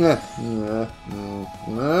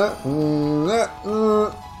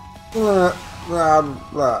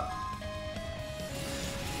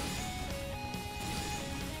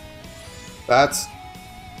 That's...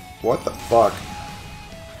 What the fuck?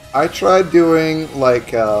 I tried doing,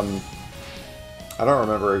 like, I don't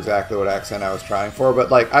remember exactly what accent I was trying for,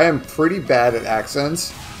 but, like, I am pretty bad at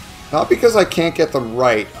accents. Not because I can't get them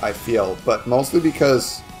right, I feel, but mostly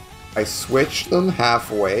because I switch them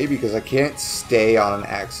halfway because I can't stay on an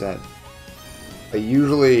accent. I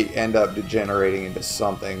usually end up degenerating into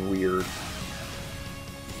something weird.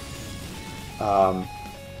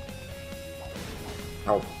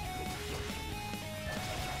 Oh.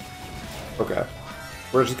 Okay.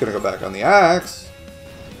 We're just gonna go back on the axe.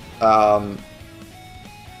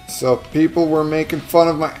 So people were making fun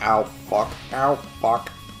of my... Ow, fuck. Ow,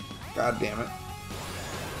 fuck. God damn it.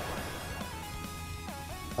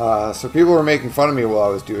 So people were making fun of me while I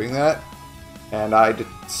was doing that. And I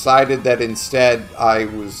decided that instead I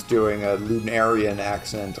was doing a Lunarian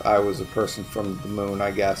accent. I was a person from the moon,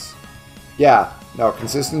 I guess. Yeah, no,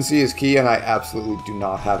 consistency is key and I absolutely do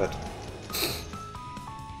not have it.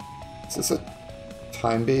 Is this a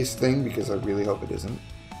time-based thing? Because I really hope it isn't.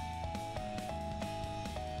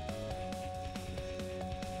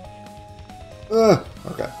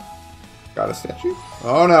 Okay. Got a statue?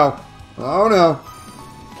 Oh no. Oh no.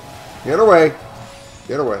 Get away.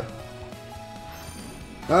 Get away.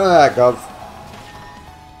 None of that, Gov.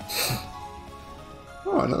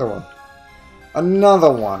 Oh, another one.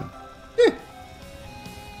 Another one.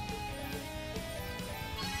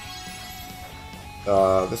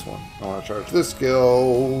 This one. I want to charge this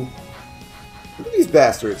skill. Look at these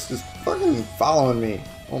bastards just fucking following me.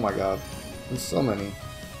 Oh my god. There's so many.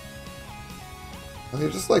 Are they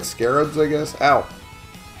just like scarabs, I guess? Ow.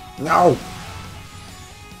 No!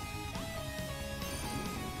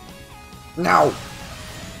 No!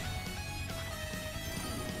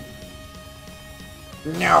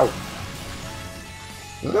 No!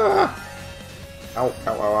 Ah! Ow,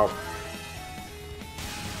 ow, ow, ow.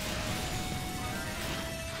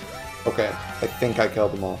 Okay, I think I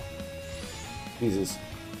killed them all. Jesus.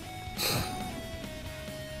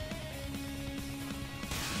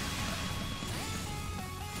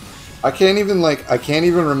 I can't even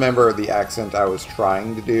remember the accent I was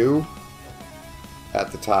trying to do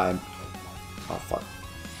at the time. Oh, fuck.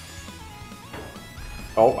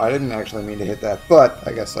 Oh, I didn't actually mean to hit that, but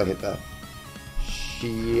I guess I hit that.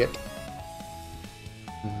 Shit.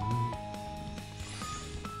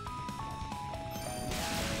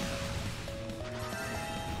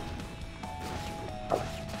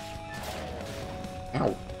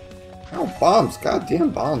 Ow. Ow, bombs.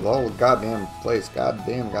 Goddamn bombs all over the goddamn place.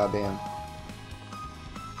 Goddamn.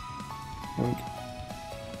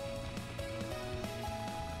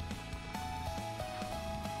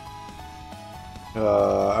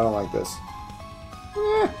 I don't like this.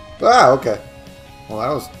 Ah, okay. Well, that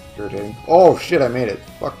was irritating. Oh, shit, I made it.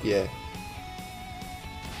 Fuck yeah.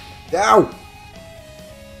 Ow!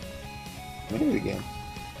 I made it again.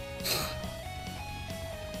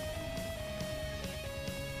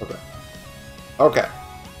 Okay. Okay.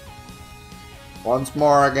 Once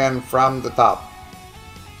more again from the top.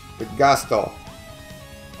 With gusto.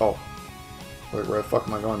 Oh. Wait, where the fuck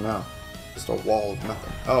am I going now? Just a wall of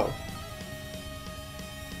nothing. Oh.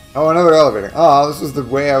 Oh, another elevator. Oh, this is the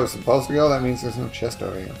way I was supposed to go? That means there's no chest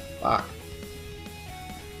over here. Fuck.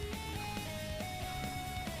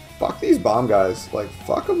 Fuck these bomb guys. Like,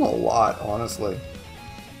 fuck them a lot, honestly.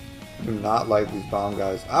 I do not like these bomb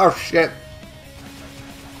guys. Oh, shit!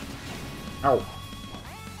 Ow.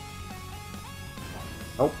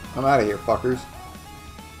 Oh, I'm out of here, fuckers.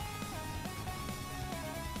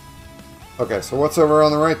 Okay, so what's over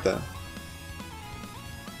on the right then?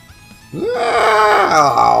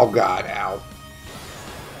 Oh god, ow.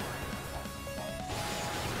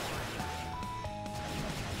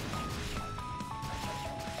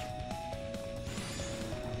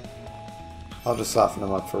 I'll just soften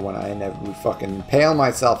them up for when I inevitably fucking impale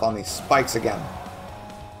myself on these spikes again.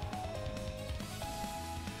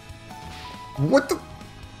 What the?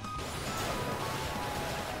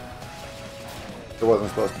 It wasn't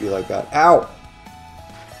supposed to be like that. Ow!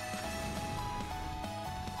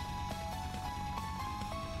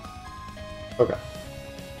 Okay.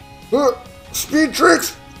 Speed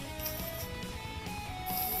tricks!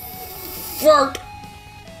 Fuck!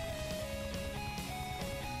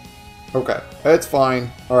 Okay, it's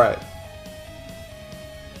fine. Alright.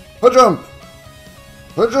 A jump!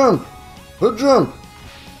 A jump! A jump!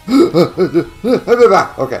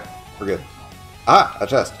 Okay, we're good. Ah, a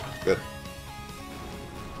chest. Good.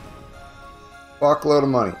 Fuckload of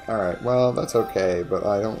money. Alright, well, that's okay, but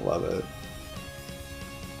I don't love it.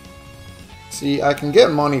 See, I can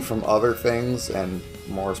get money from other things, and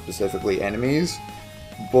more specifically enemies,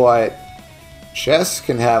 but chests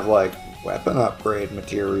can have, like, weapon upgrade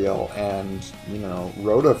material and, you know,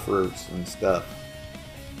 Rhoda fruits and stuff.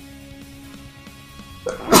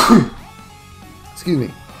 Excuse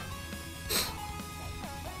me.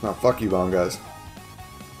 No, fuck you, bomb guys.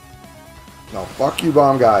 No, fuck you,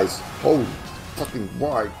 bomb guys. Holy fucking,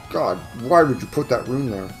 why? God, why would you put that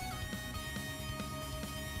rune there?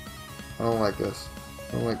 I don't like this.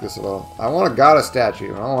 I don't like this at all. I want a goddess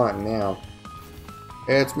statue. I don't want it now.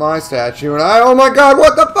 It's my statue and oh my god,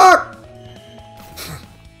 what the fuck?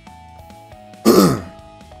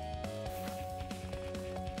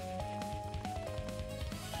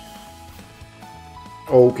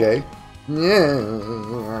 Okay. Yeah,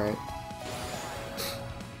 alright.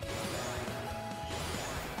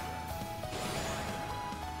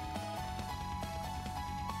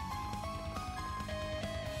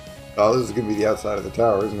 Oh, this is gonna be the outside of the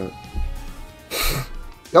tower, isn't it?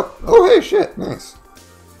 Yep. Oh, hey, shit. Nice.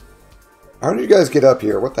 How did you guys get up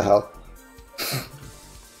here? What the hell?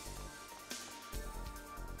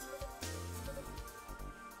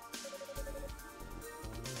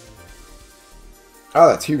 Oh,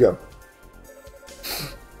 that's Hugo.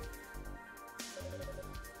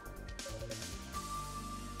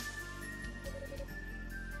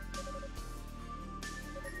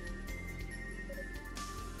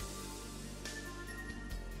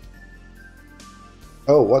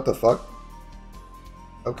 Oh, what the fuck?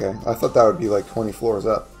 Okay, I thought that would be like 20 floors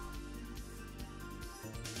up.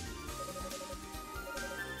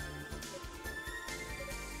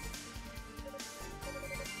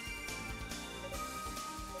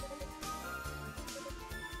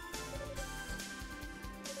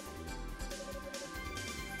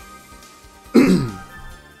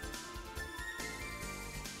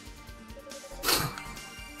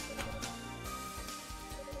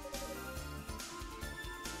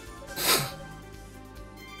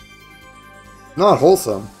 Not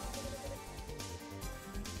wholesome.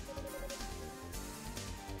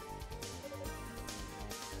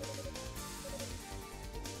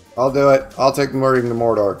 I'll do it. I'll take the ring to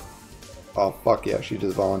Mordor. Oh, fuck yeah, she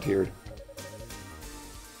just volunteered.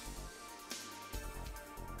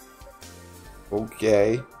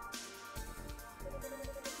 Okay.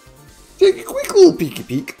 Take a quick little peeky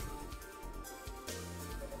peek.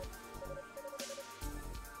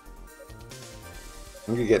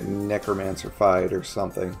 I'm gonna get Necromancer fight or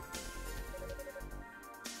something.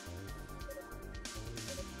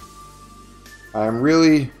 I'm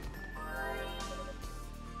really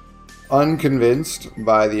unconvinced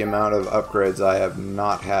by the amount of upgrades I have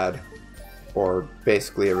not had for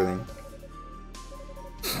basically everything.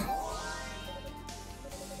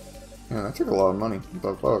 Yeah, that took a lot of money. What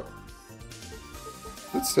the fuck?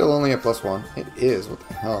 It's still only a +1. It is. What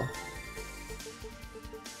the hell?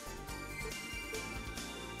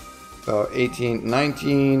 So 18,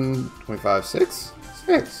 19, 25, 6?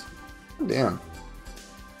 6. Damn.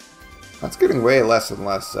 That's getting way less and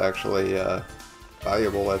less, actually,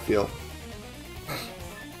 valuable, I feel.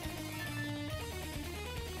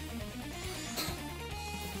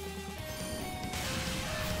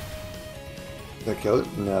 Did I kill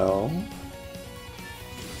it? No.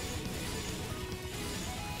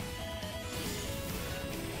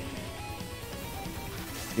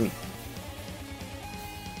 Gimme.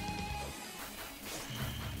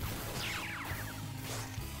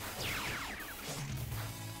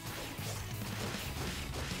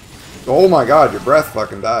 Oh my god, your breath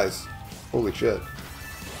fucking dies. Holy shit.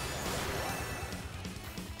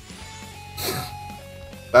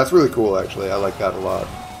 That's really cool, actually. I like that a lot.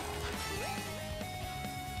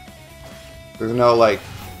 There's no, like,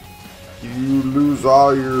 you lose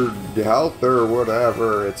all your health or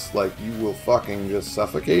whatever. It's like, you will fucking just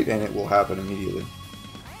suffocate and it will happen immediately.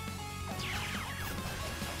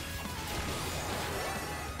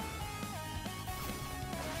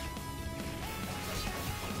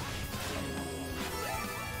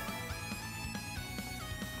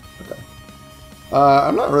 Okay.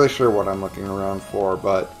 I'm not really sure what I'm looking around for,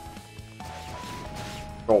 but...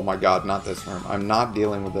 Oh my god, not this room. I'm not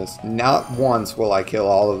dealing with this. Not once will I kill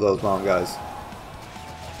all of those bomb guys.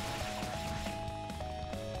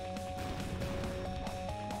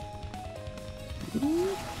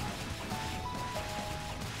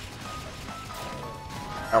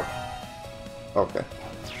 Ow. Okay.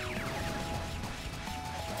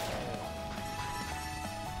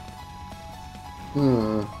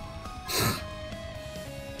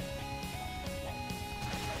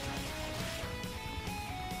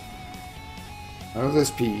 That was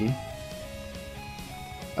SP.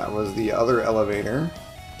 That was the other elevator.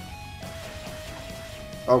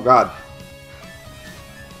 Oh god.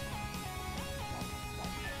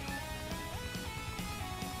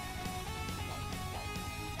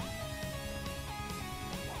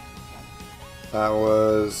 That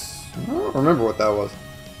was... I don't remember what that was.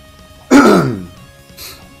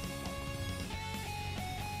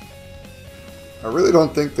 I really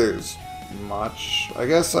don't think there's much. I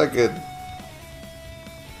guess I could...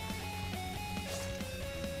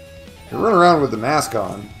 You run around with the mask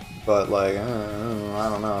on, but like, I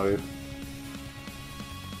don't know, dude.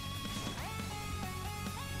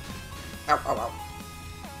 Ow, ow, ow.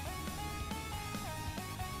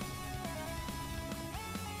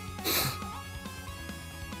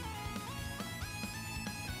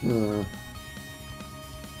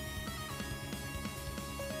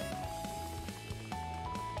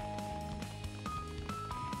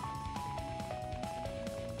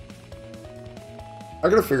 I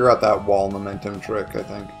gotta figure out that wall momentum trick, I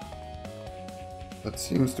think. That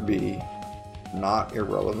seems to be not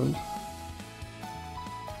irrelevant.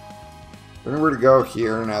 I don't know where to go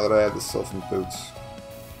here now that I have the Sylphin boots.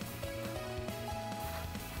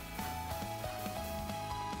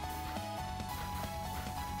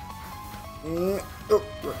 Oh,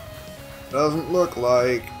 doesn't look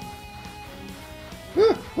like.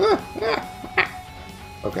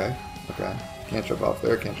 Okay, okay. Can't jump off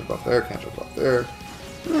there, can't jump off there, can't jump off there.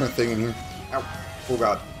 There's a thing in here. Ow. Oh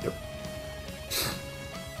god. Yep.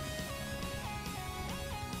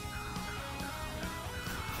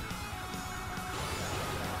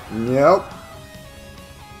 Yep.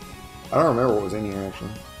 I don't remember what was in here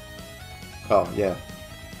actually. Oh, yeah.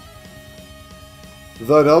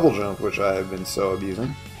 The double jump, which I have been so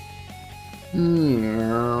abusing.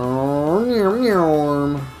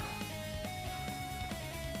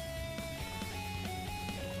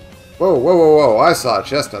 Whoa, whoa, whoa, whoa, I saw a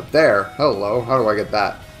chest up there. Hello, how do I get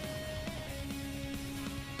that?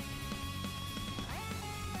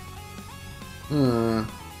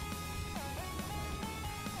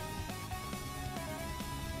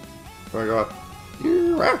 Do I go up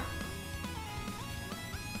here?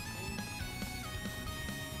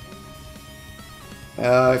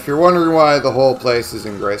 If you're wondering why the whole place is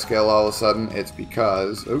in grayscale all of a sudden, it's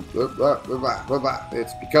because...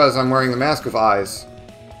 it's because I'm wearing the Mask of Eyes,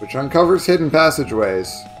 which uncovers hidden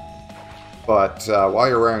passageways. But while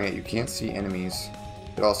you're wearing it, you can't see enemies.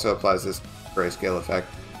 It also applies this grayscale effect.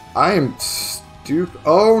 I am stupid.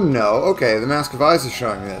 Oh no. Okay, the Mask of Eyes is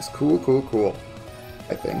showing me this. Cool, cool, cool.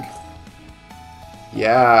 I think.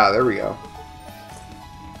 Yeah, there we go.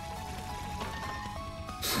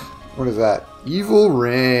 What is that? Evil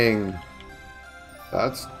Ring.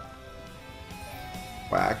 That's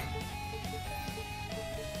whack.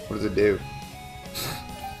 What does it do?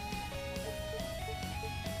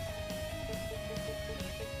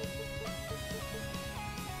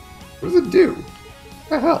 What does it do? What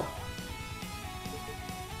the hell?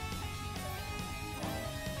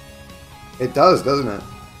 It does, doesn't it?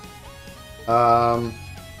 Okay.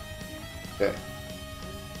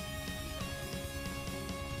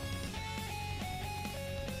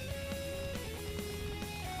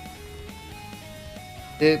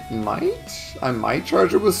 It might? I might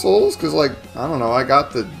charge it with souls? Because, like, I don't know, I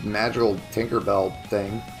got the magical Tinkerbell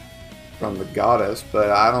thing from the goddess,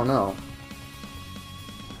 but I don't know.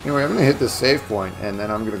 Anyway, I'm going to hit this save point, and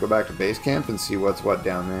then I'm going to go back to base camp and see what's what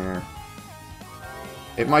down there.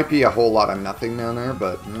 It might be a whole lot of nothing down there,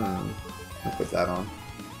 but, I'll put that on.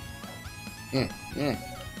 Yeah.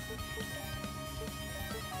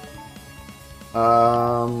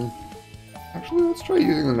 Actually, let's try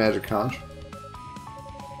using the magic conch.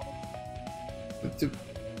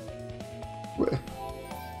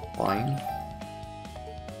 Fine.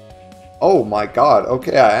 Oh my god,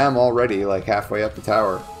 okay, I am already like halfway up the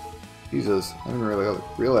tower. Jesus, I didn't really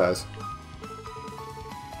realize.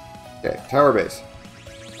 Okay, tower base.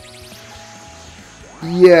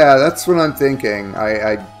 Yeah, that's what I'm thinking.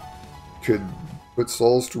 I could put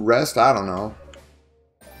souls to rest? I don't know.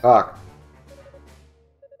 Fuck.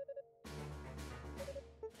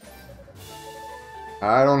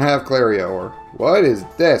 I don't have Claria ore. What is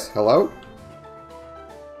this? Hello?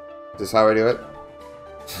 Is this how I do it?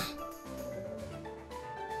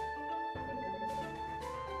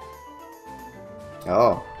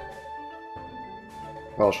 Oh.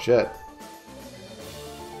 Well, shit.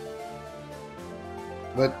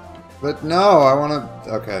 But no, I want to...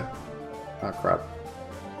 Okay. Oh, crap.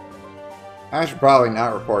 I should probably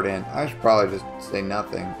not report in. I should probably just say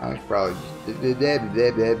nothing. I should probably just...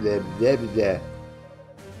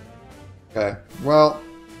 Okay, well...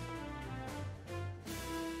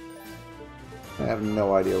 I have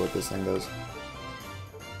no idea what this thing does.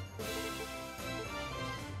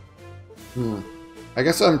 I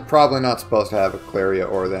guess I'm probably not supposed to have a Claria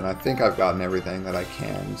ore then. I think I've gotten everything that I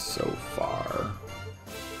can so far.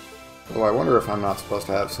 Although I wonder if I'm not supposed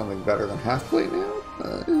to have something better than half plate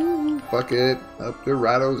now. Fuck it. Up to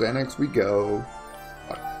Rado's Annex we go.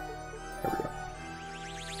 Fuck. There we go.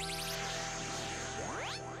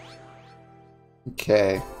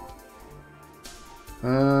 Okay.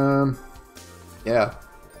 Yeah.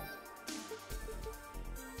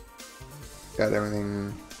 Got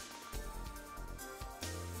everything.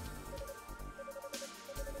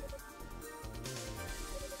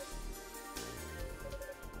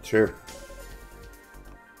 Sure.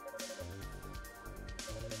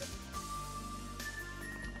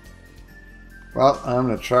 Well, I'm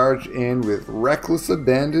going to charge in with Reckless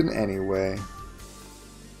Abandon anyway.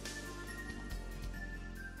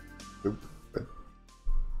 Oop.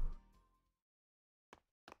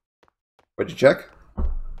 What'd you check?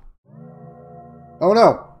 Oh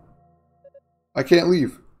no! I can't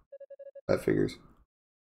leave. That figures.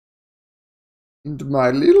 Into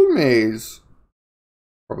my little maze.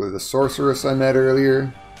 Probably the sorceress I met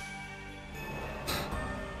earlier.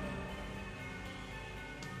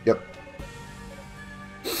 Yep.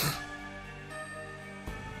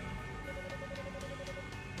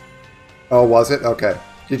 Oh, was it? Okay.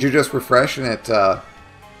 Did you just refresh and it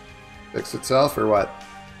fix itself or what?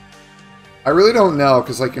 I really don't know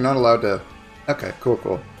because like you're not allowed to... Okay, cool,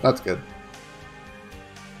 cool. That's good.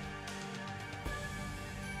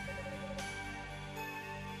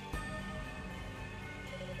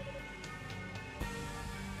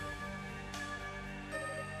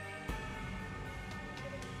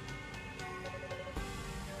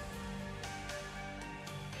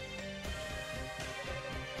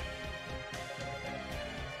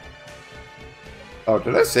 Oh,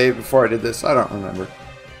 did I save before I did this? I don't remember.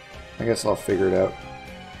 I guess I'll figure it out.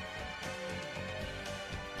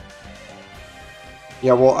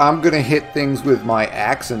 Yeah, well, I'm gonna hit things with my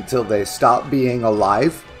axe until they stop being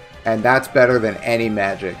alive, and that's better than any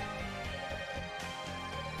magic.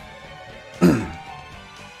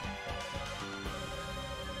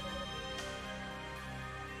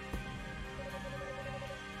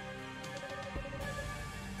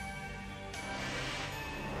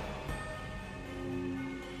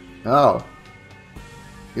 Oh.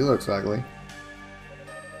 He looks ugly.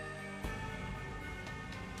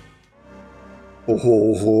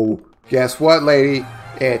 Oh, guess what, lady?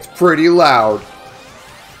 It's pretty loud.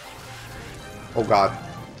 Oh god.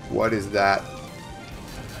 What is that?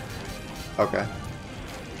 Okay.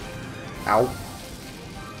 Ow.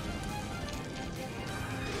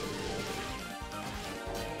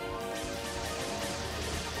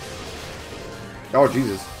 Oh,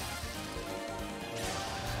 Jesus.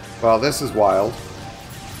 Well, this is wild.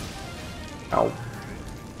 Ow.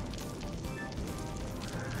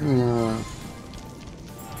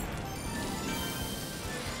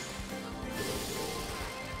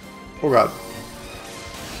 Oh god.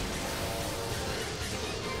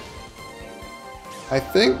 I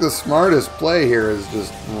think the smartest play here is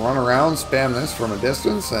just run around, spam this from a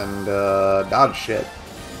distance, and dodge shit.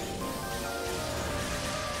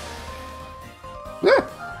 Yeah.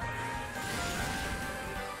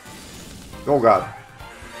 Oh god.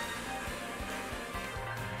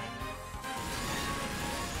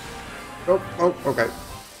 Oh, okay.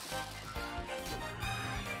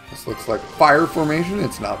 This looks like fire formation.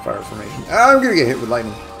 It's not fire formation. I'm gonna get hit with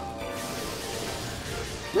lightning.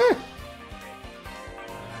 Eh.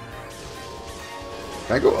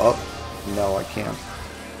 Can I go up? No, I can't.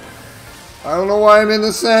 I don't know why I'm in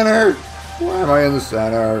the center. Why am I in the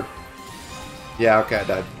center? Yeah, okay, I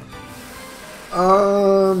died.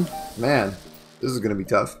 Man, this is gonna be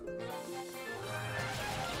tough.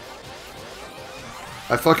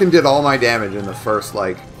 I fucking did all my damage in the first,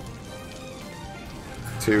 like,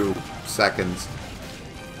 2 seconds.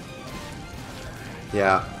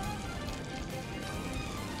 Yeah.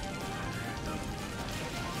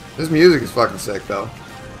 This music is fucking sick, though.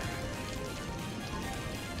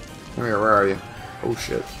 Come here, where are you? Oh,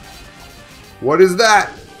 shit. What is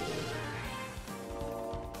that?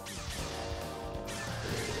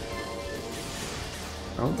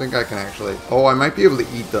 I don't think I can actually... Oh, I might be able to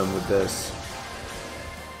eat them with this.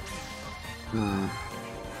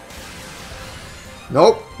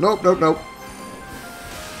 Nope, nope, nope, nope.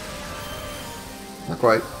 Not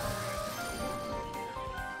quite.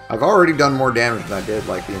 I've already done more damage than I did,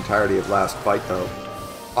 like, the entirety of last fight, though.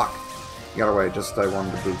 Fuck. You got away, just I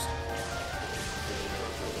wanted to boost.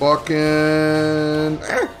 Fucking...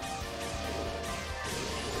 Eh.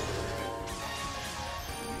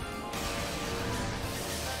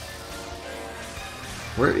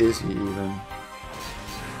 Where is he, even?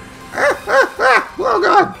 Oh,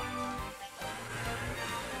 God!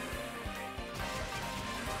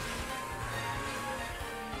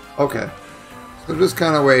 Okay. So just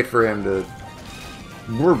kind of wait for him to...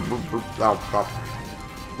 Oh,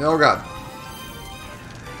 God.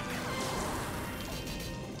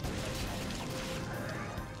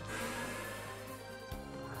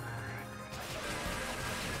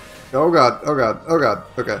 Oh, God. Oh, God. Oh, God.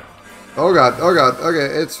 Okay. Oh, God. Oh, God. Okay,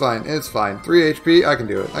 it's fine. It's fine. 3 HP. I can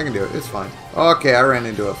do it. I can do it. It's fine. Okay, I ran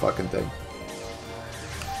into a fucking thing.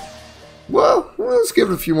 Well, let's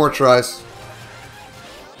give it a few more tries.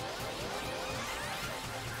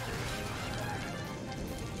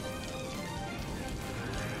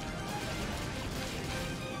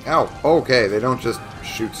 Ow. Okay, they don't just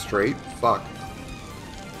shoot straight. Fuck.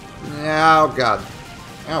 Oh, God.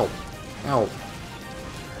 Ow. Ow.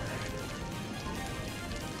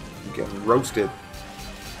 I'm getting roasted.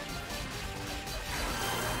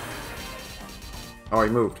 Oh, he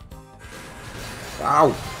moved.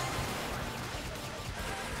 Ow.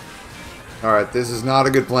 Alright, this is not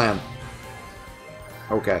a good plan.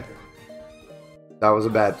 Okay. That was a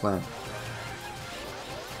bad plan.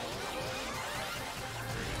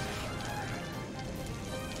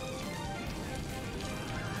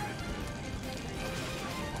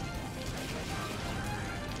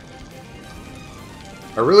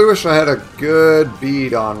 I really wish I had a good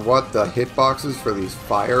bead on what the hitboxes for these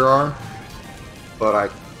fire are, but I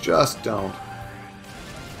just don't.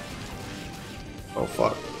 Oh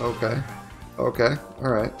fuck. Okay. Okay.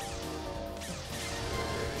 Alright.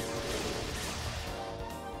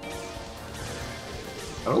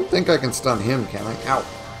 I don't think I can stun him, can I? Ow.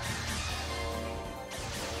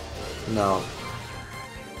 No.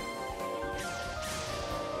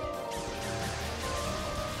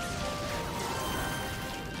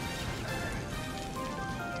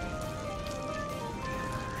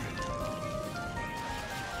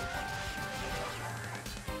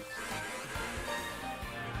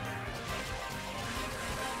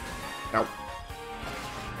 Ow.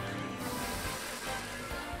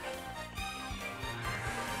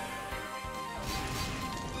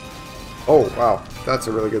 Oh, wow. That's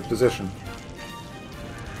a really good position.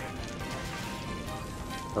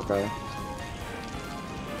 Okay.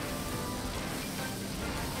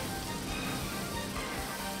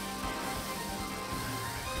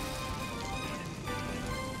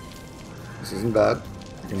 This isn't bad.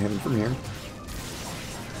 I can hit him from here.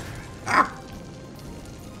 Ah!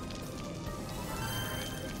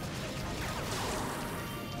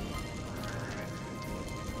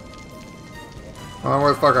 Oh,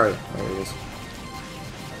 where the fuck are you? There he is.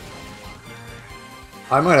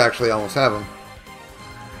 I might actually almost have him.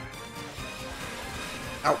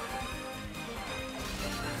 Ow.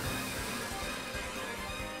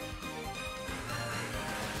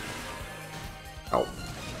 Ow.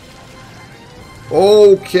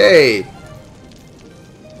 Okay.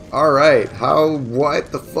 Alright. How,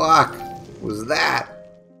 what the fuck was that?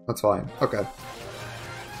 That's fine. Okay.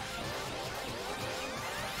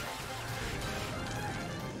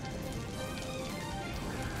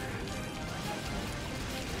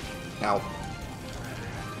 Ow.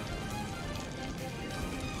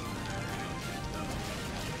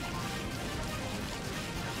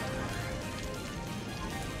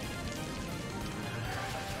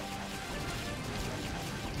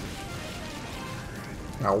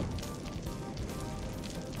 Ow.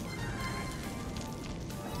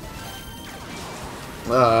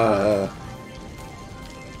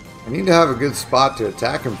 I need to have a good spot to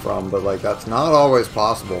attack him from, but like that's not always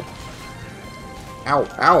possible. Ow,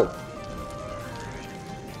 ow.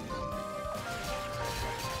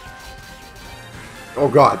 Oh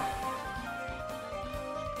god.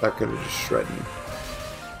 That could have just shredded me.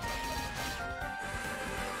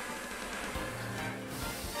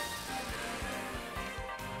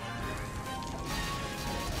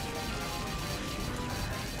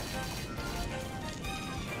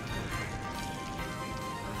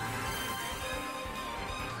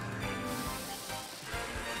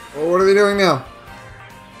 Oh, what are they doing now?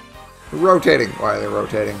 They're rotating. Why are they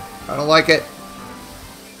rotating? I don't like it.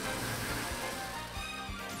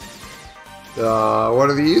 What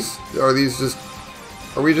are these? Are these just...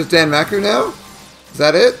 Are we just Danmaku now? Is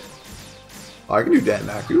that it? I can do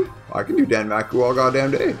Danmaku. I can do Danmaku all goddamn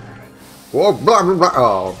day. Whoa, blah, blah, blah.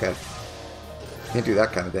 Oh, okay. Can't do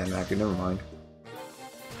that kind of Danmaku. Never mind.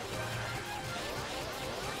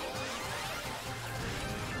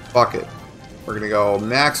 Fuck it. We're gonna go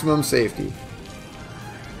maximum safety.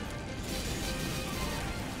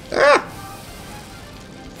 Ah!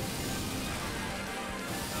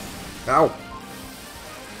 Ow.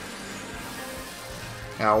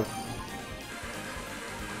 Ow.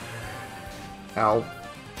 Ow.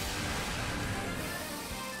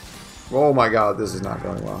 Oh my god, this is not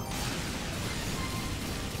going well.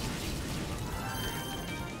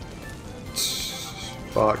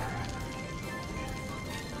 Fuck.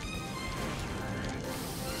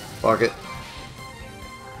 Fuck it.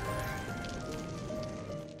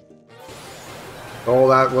 Oh,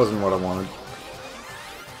 that wasn't what I wanted.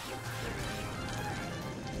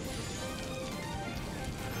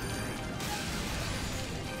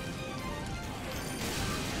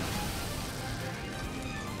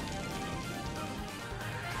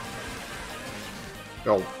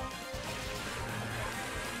 Go.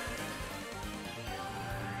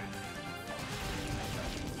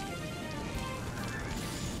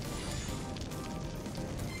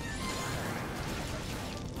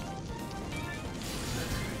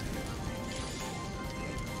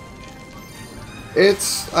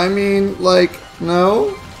 It's, I mean, like,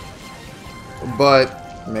 no.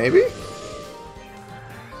 But, maybe?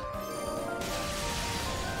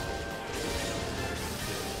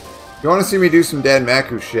 If you want to see me do some Dan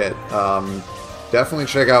Maku shit, definitely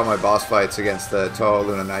check out my boss fights against the Toho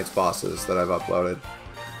Luna Knights bosses that I've uploaded.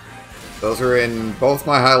 Those are in both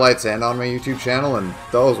my highlights and on my YouTube channel, and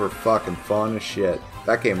those were fucking fun as shit.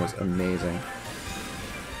 That game was amazing.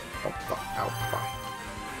 Oh, fuck. Ow, fuck.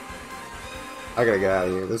 I gotta get out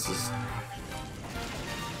of here. This is...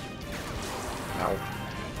 Ow.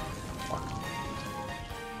 Fuck.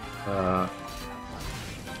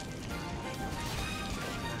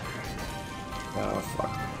 Oh,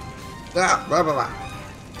 fuck. Ah, blah, blah, blah.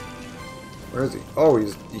 Where is he? Oh,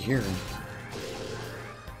 he's here.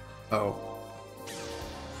 Oh.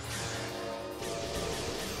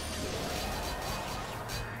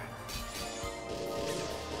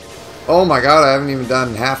 Oh my god, I haven't even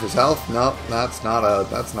done half his health. Nope, that's not a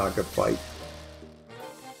good fight.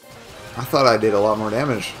 I thought I did a lot more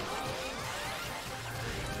damage.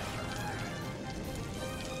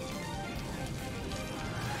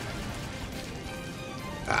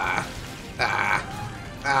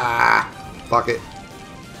 Fuck it.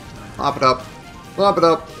 Mop it up. Mop it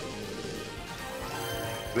up.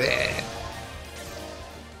 Bleh.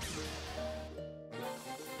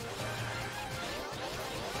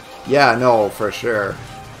 Yeah, no, for sure.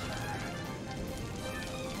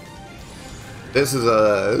 This is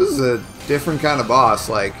a different kind of boss.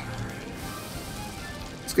 Like,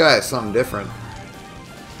 this guy is something different.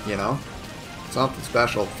 You know? Something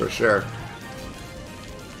special, for sure.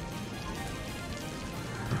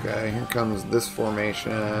 Okay, here comes this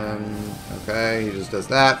formation. Okay, he just does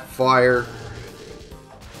that. Fire.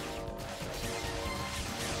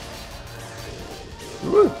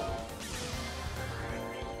 Woo.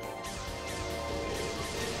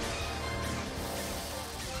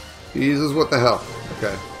 Jesus, what the hell?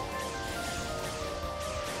 Okay.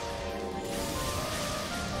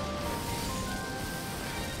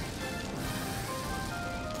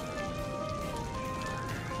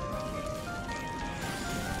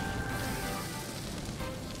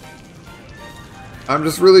 I'm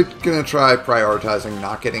just really gonna try prioritizing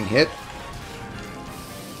not getting hit.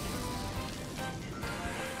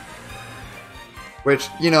 Which,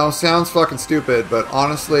 you know, sounds fucking stupid, but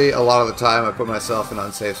honestly, a lot of the time I put myself in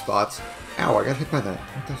unsafe spots. Ow, I got hit by that.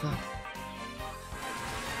 What the fuck?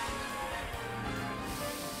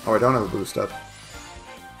 Oh, I don't have a boost up.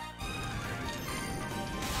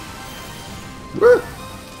 Woo!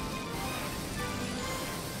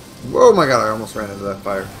 Whoa, my god, I almost ran into that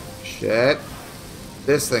fire. Shit.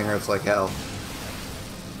 This thing hurts like hell.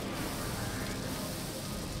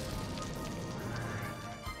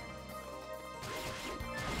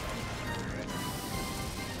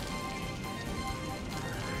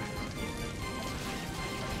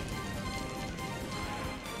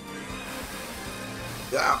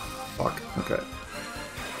 Ah, fuck. Okay.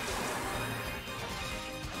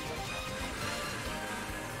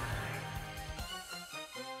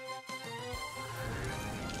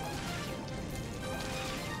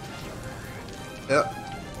 Yep.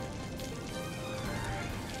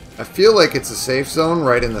 I feel like it's a safe zone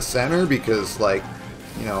right in the center because, like,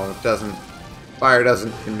 you know, fire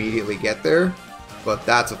doesn't immediately get there, but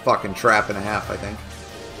that's a fucking trap and a half, I think.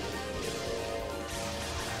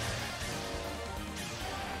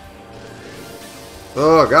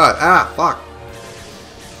 Oh god, ah, fuck.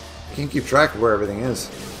 Can't keep track of where everything is.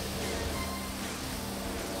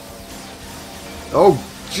 Oh,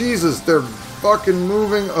 Jesus, they're fucking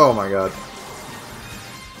moving. Oh my god.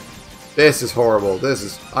 This is horrible.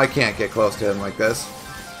 I can't get close to him like this.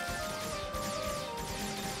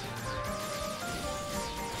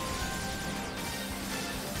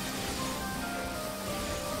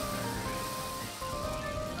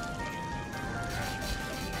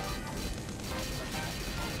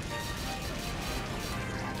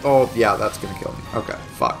 Oh, yeah, that's gonna kill me. Okay,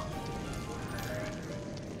 fuck.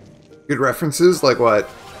 Good references? Like what?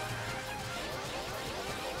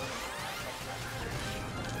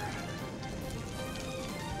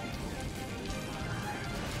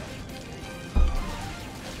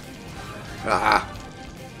 Ah.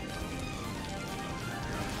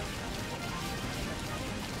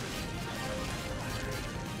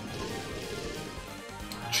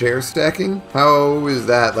 Chair stacking? How is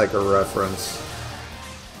that like a reference?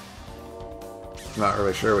 I'm not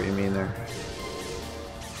really sure what you mean there.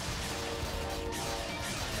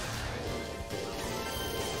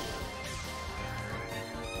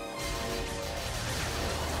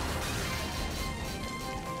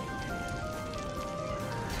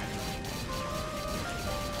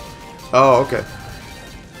 Oh, okay.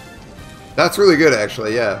 That's really good,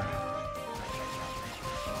 actually, yeah.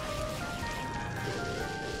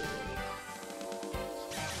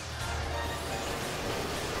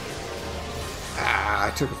 Ah,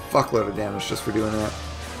 I took a fuckload of damage just for doing that.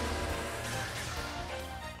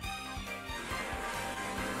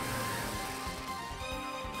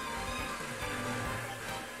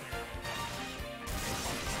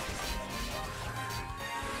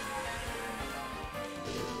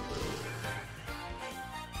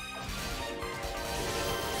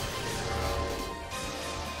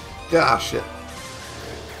 Ah, shit.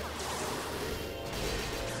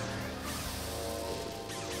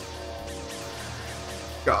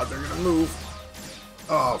 God, they're gonna move.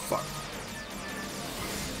 Oh, fuck.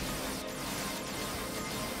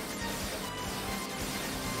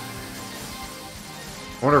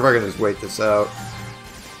 I wonder if I can just wait this out.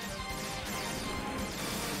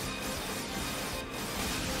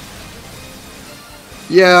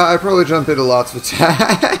 Yeah, I probably jump into lots of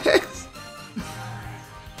attacks.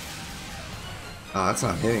 Oh, that's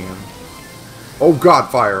not hitting him. Oh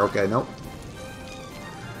god, fire. Okay, nope.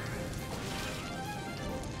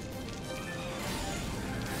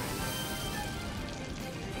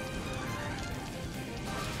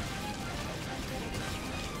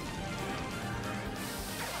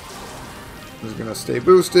 He's gonna stay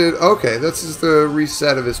boosted. Okay, this is the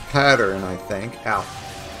reset of his pattern, I think. Ow.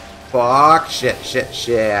 Fuck. Shit, shit,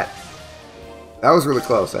 shit. That was really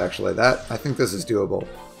close, actually. I think this is doable.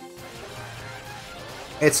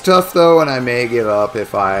 It's tough, though, and I may give up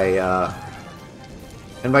if I,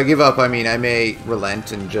 and by give up, I mean I may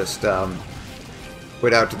relent and just,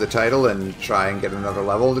 quit out to the title and try and get another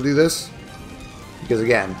level to do this. Because,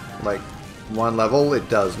 again, like, one level, it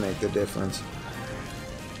does make the difference.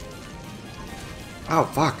 Oh,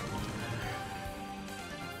 fuck.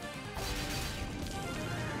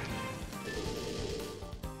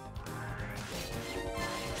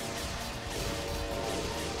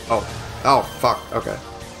 Oh, fuck. Okay.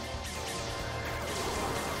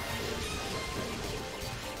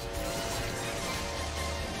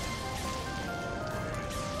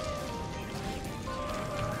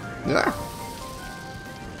 Yeah.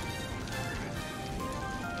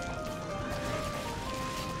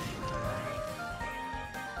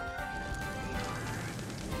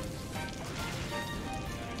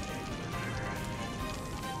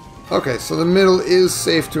 Okay, so the middle is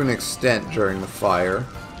safe to an extent during the fire.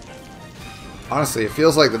 Honestly, it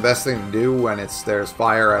feels like the best thing to do when there's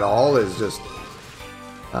fire at all is just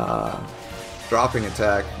dropping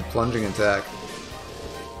attack, plunging attack.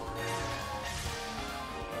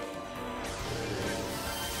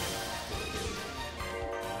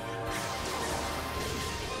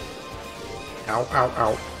 Ow, ow,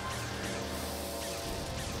 ow.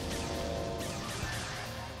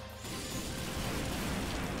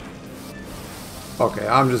 Okay,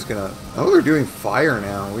 I'm just gonna... Oh, they're doing fire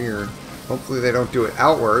now. Weird. Hopefully they don't do it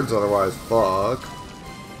outwards, otherwise fuck.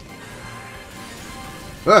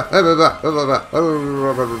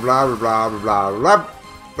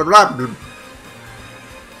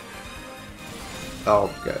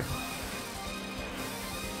 Okay.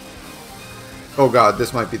 Oh god,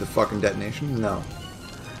 this might be the fucking detonation? No.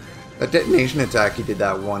 That detonation attack he did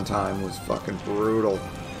that one time was fucking brutal.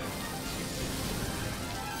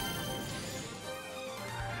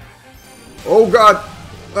 Oh god!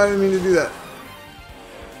 I didn't mean to do that.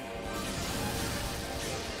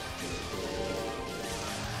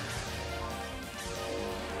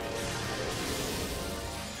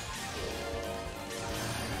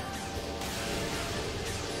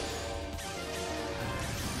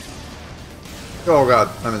 Oh god,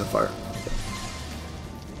 I'm in the fire.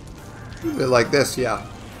 A bit like this, yeah.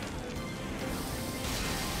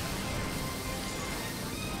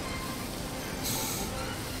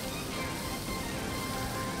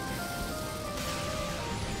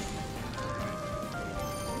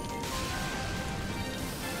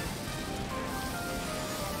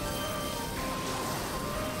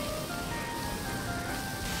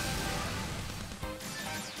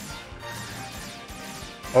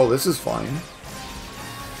 Oh, this is fine.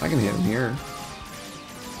 I can hit him here.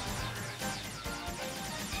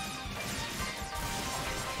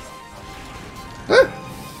 Ah!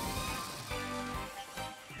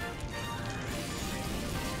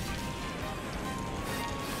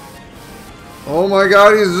 Oh my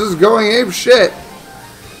god, he's just going ape shit.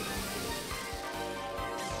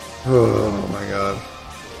 Oh my god.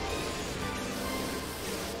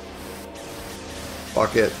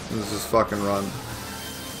 Fuck it. Let's just fucking run.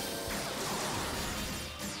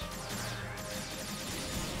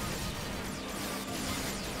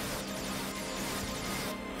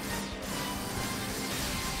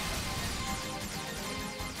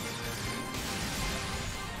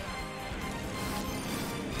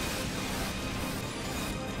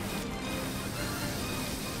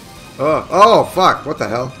 Oh, fuck. What the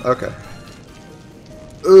hell? Okay.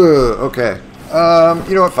 Okay.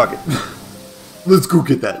 You know what? Fuck it. Let's go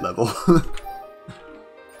get that level.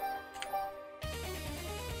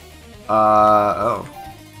 Oh.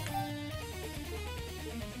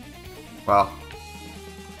 Well.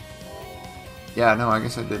 Yeah, no, I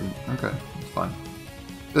guess I didn't. Okay, it's fine.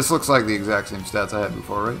 This looks like the exact same stats I had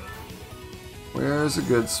before, right? Where's a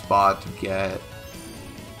good spot to get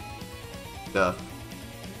the...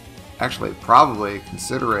 Actually, probably,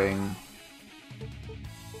 considering...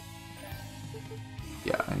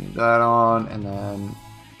 Yeah, I need that on, and then...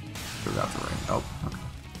 Forgot the ring. Oh, okay.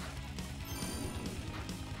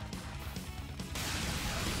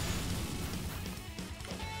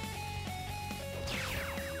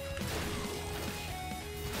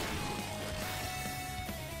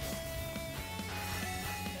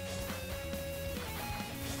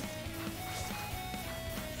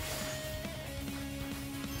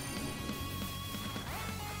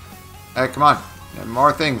 Hey, come on. And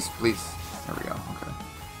more things, please. There we go. Okay.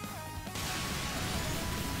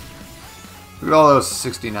 Look at all those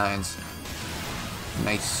 69s.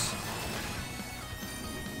 Nice.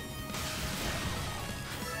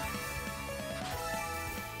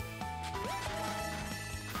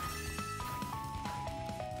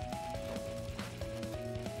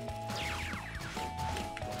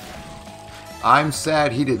 I'm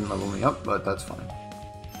sad he didn't level me up, but that's fine.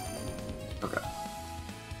 Okay.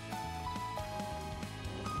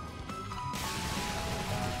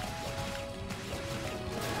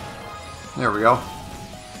 There we go.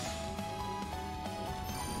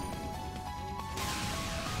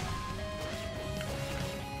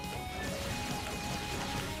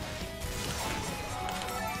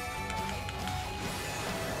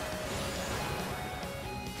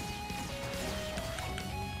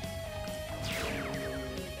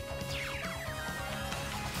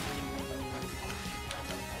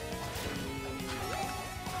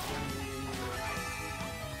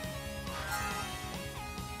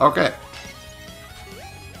 Okay.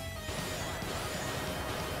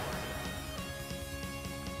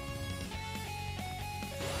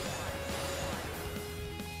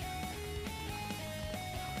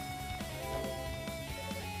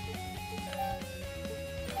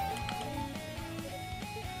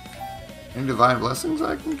 Any divine blessings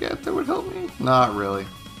I can get that would help me? Not really.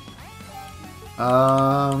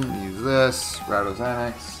 Use this. Rados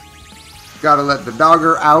Annex. Gotta let the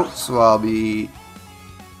dogger out, so I'll be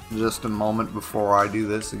just a moment before I do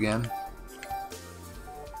this again.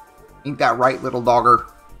 Ain't that right, little dogger?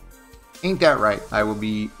 Ain't that right? I will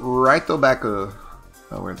be right back. Oh,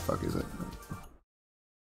 where the fuck is it?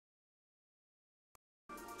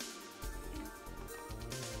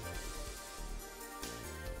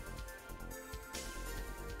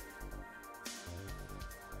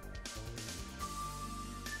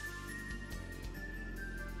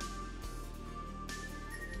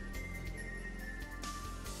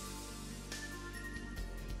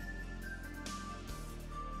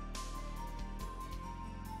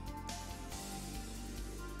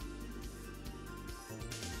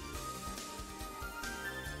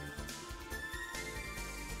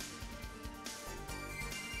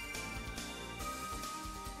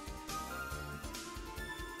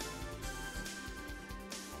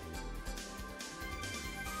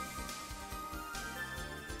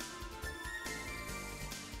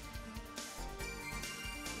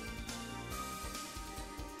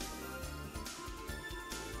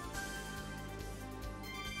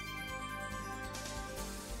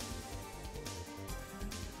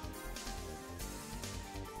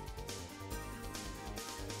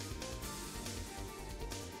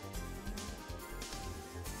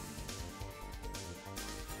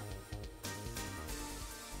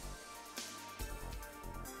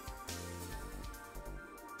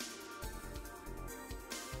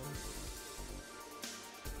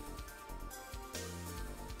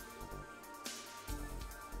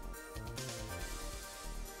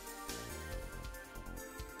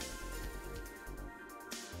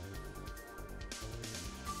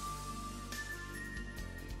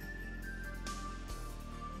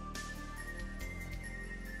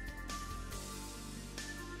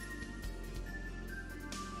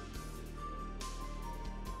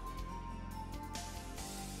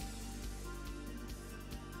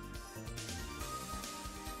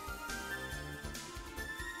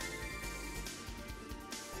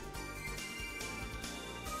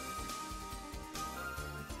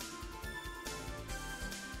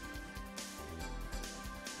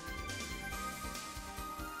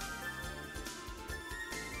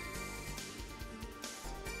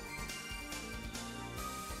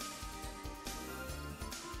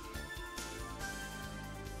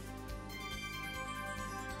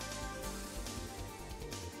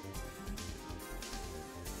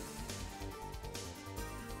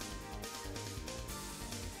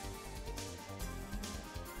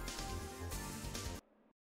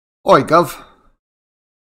 Oi, Gov.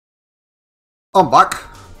 I'm back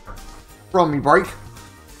from me break.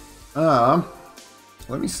 Let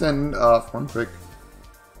me send off one quick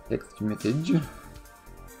text message.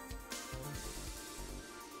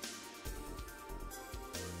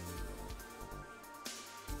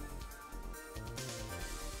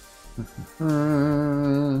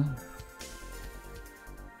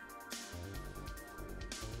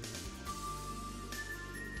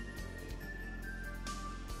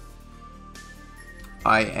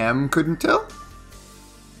 Couldn't tell.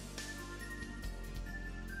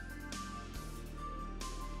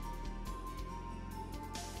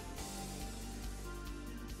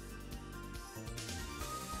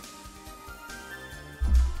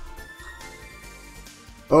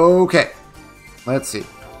 Okay, let's see. I'm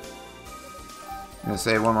gonna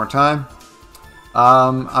say it one more time.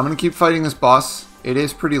 I'm gonna keep fighting this boss. It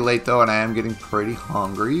is pretty late though, and I am getting pretty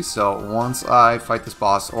hungry. So once I fight this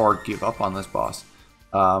boss, or give up on this boss,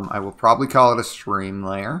 I will probably call it a stream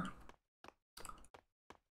later.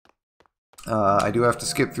 I do have to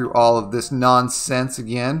skip through all of this nonsense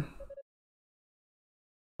again.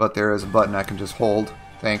 But there is a button I can just hold,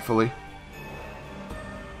 thankfully.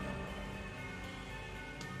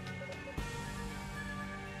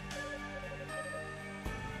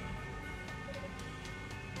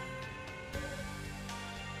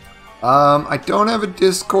 I don't have a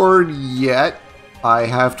Discord yet. I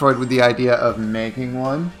have toyed with the idea of making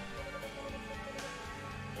one.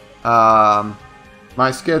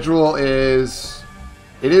 My schedule is...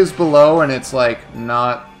 It is below, and it's like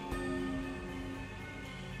not...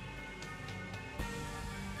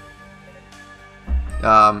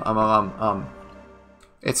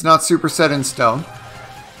 It's not super set in stone.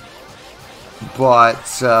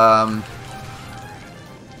 But,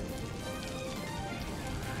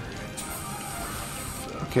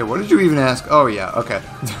 okay, what did you even ask? Oh, yeah, okay.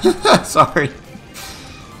 Sorry.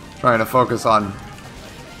 Trying to focus on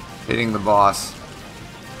hitting the boss.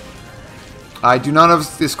 I do not have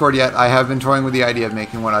Discord yet. I have been toying with the idea of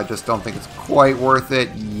making one. I just don't think it's quite worth it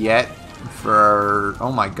yet for...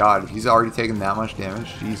 Oh my god, he's already taken that much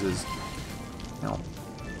damage? Jesus. No.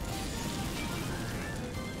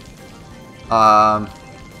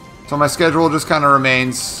 So my schedule just kind of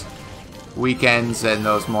remains weekends and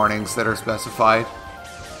those mornings that are specified.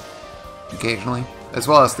 Occasionally. As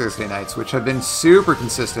well as Thursday nights, which have been super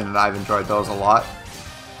consistent, and I've enjoyed those a lot.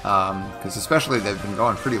 Because especially they've been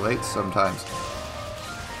going pretty late sometimes.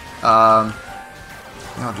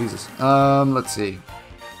 Oh, Jesus. Let's see.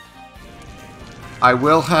 I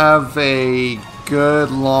will have a good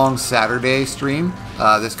long Saturday stream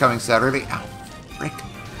this coming Saturday. Ow, frick.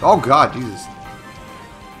 Oh, God, Jesus.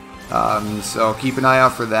 So keep an eye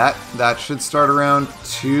out for that. That should start around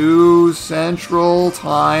 2 Central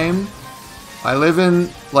Time. I live in,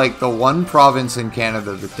 like, the one province in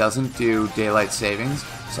Canada that doesn't do daylight savings,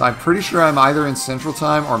 so I'm pretty sure I'm either in Central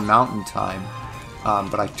Time or Mountain Time,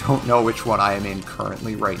 but I don't know which one I am in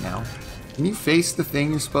currently right now. Can you face the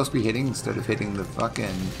thing you're supposed to be hitting instead of hitting the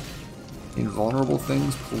fucking invulnerable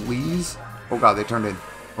things, please? Oh god, they turned in.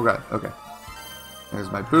 Oh god, okay.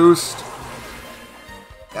 There's my boost.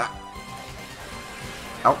 Yeah.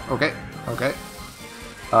 Oh, okay, okay.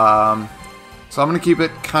 So I'm going to keep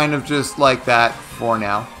it kind of just like that for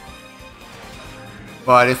now.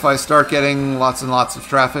 But if I start getting lots and lots of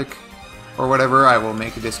traffic or whatever, I will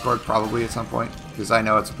make a Discord probably at some point. Because I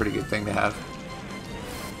know it's a pretty good thing to have.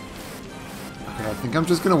 Okay, I think I'm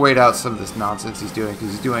just going to wait out some of this nonsense he's doing.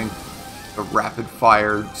 Because he's doing the rapid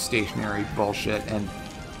fire stationary bullshit. And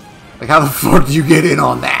like, how the fuck do you get in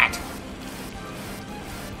on that?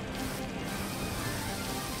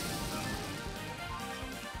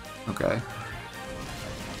 Okay.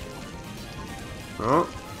 Oh.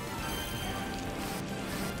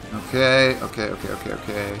 Okay.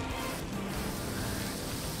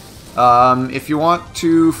 If you want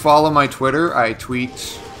to follow my Twitter, I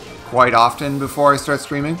tweet quite often before I start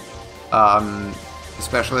streaming.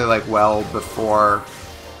 Especially like well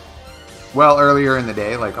earlier in the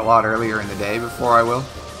day, like a lot earlier in the day before I will.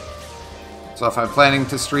 So if I'm planning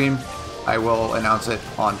to stream, I will announce it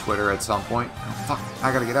on Twitter at some point. Oh, fuck,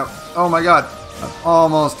 I gotta get out. Oh my god, I'm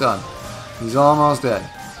almost done. He's almost dead.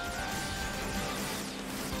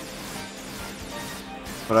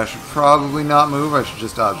 But I should probably not move, I should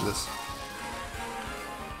just dodge this.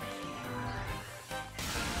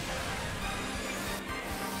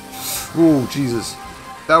 Ooh, Jesus.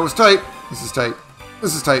 That was tight. This is tight.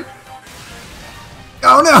 This is tight.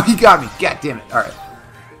 Oh no, he got me. God damn it. Alright.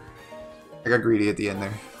 I got greedy at the end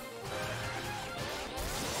there.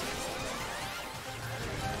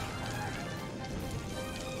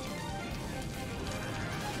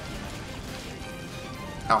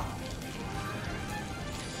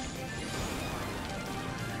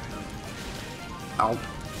 Ow.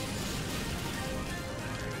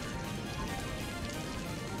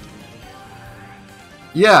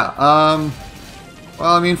 Yeah,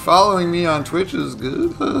 well, I mean, following me on Twitch is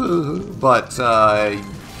good, but,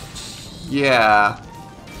 yeah.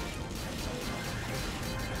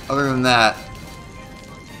 Other than that,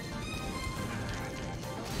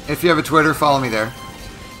 if you have a Twitter, follow me there.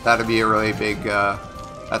 That'd be a really big,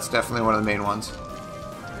 that's definitely one of the main ones.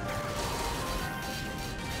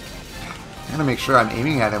 I'm gonna make sure I'm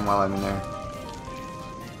aiming at him while I'm in there.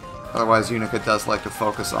 Otherwise, Unica does like to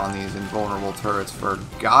focus on these invulnerable turrets for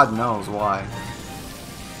God knows why.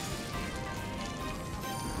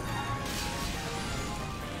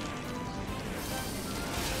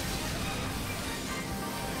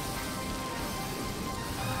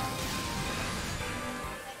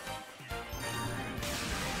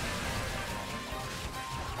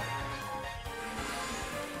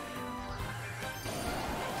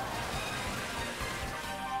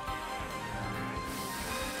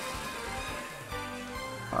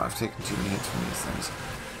 I've taken too many hits from these things.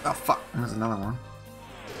 Oh fuck, there's another one.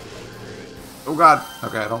 Oh god.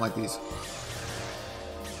 Okay, I don't like these.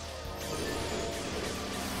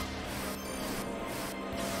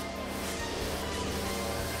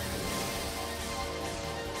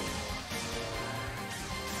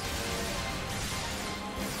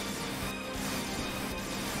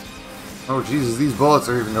 Oh Jesus, these bullets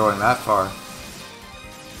are even going that far.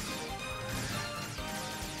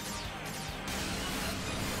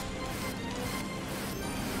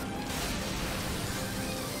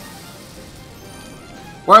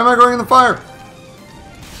 Why am I going in the fire?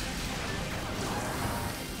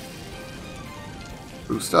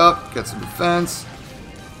 Boost up, get some defense.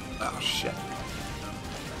 Oh shit.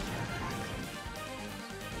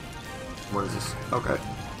 What is this? Okay.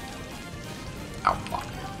 Ow, fuck.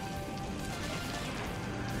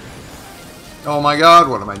 Oh my god,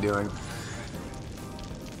 what am I doing?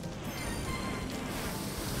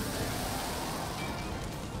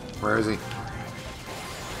 Where is he?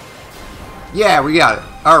 Yeah, we got it.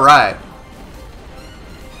 Alright.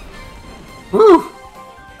 Woo!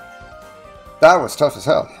 That was tough as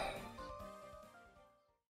hell.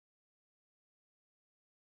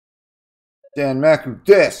 Dan Maku,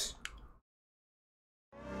 this.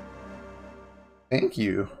 Thank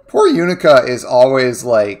you. Poor Unica is always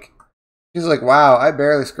like, she's like, wow, I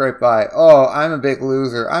barely scraped by. Oh, I'm a big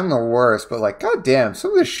loser. I'm the worst. But like, goddamn,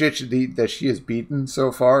 some of the shit that she has beaten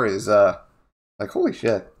so far is, like, holy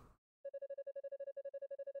shit.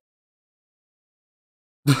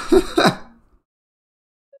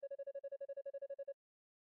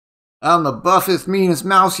 I'm the buffest, meanest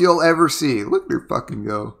mouse you'll ever see. Look at her fucking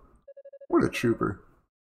go. What a trooper.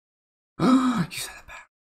 You said it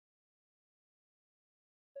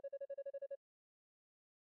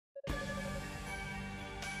back.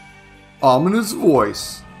 Ominous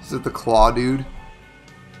voice. Is it the claw dude?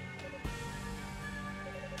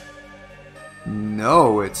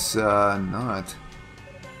 No, it's not.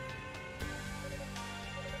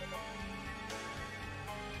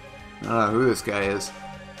 I don't know who this guy is.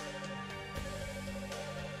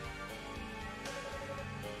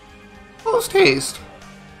 Post haste.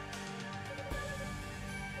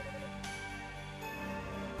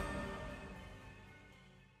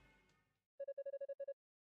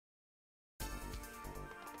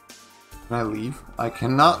 Can I leave? I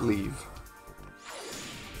cannot leave.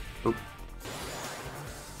 Oh.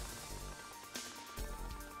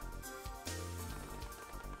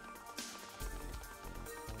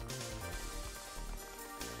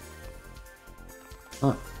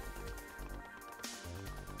 Huh.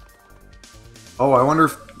 Oh, I wonder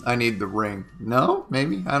if I need the ring. No?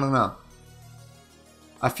 Maybe? I don't know.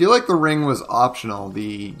 I feel like the ring was optional.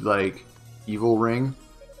 The, like, evil ring.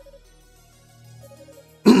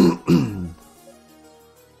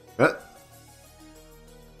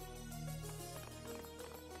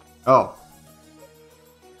 Oh.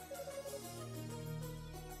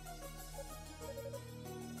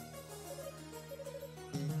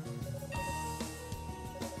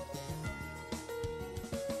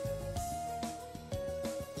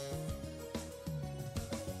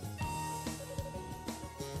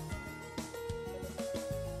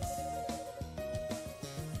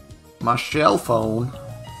 My shell phone.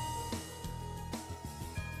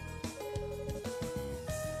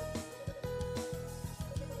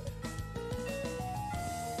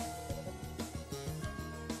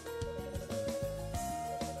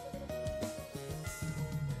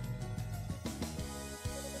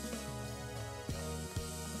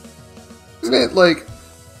 Isn't it like,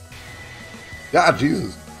 God,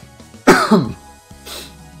 Jesus.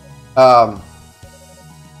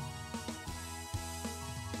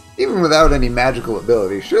 even without any magical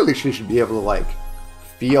ability, surely she should be able to, like,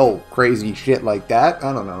 feel crazy shit like that.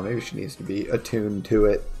 I don't know, maybe she needs to be attuned to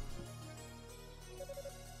it.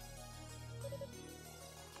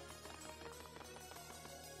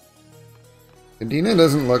 Adina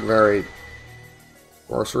doesn't look very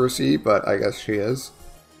sorcerousy, but I guess she is.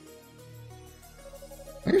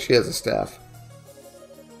 I guess she has a staff.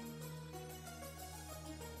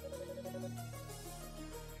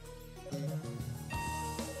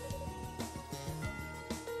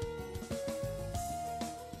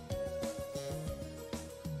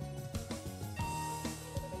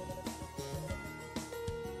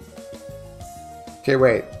 Okay,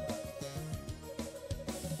 wait.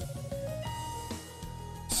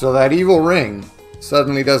 So that evil ring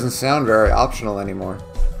suddenly doesn't sound very optional anymore.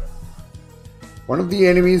 One of the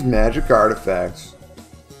enemy's magic artifacts.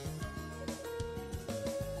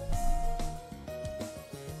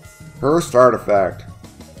 First artifact.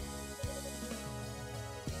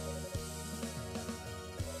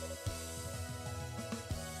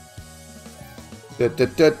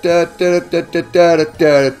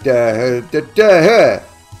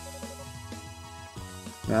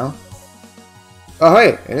 No? Oh,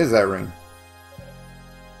 hey! It is that ring.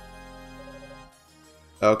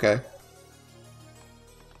 Okay.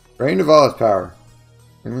 Drain Duvall's power.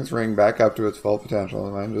 Bring this ring back up to its full potential,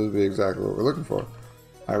 and might just be exactly what we're looking for.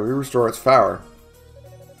 How do we restore its power?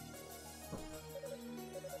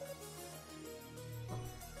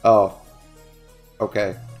 Oh.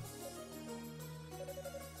 Okay.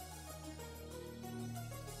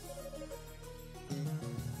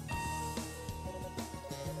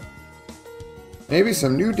 Maybe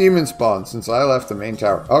some new demon spawn since I left the main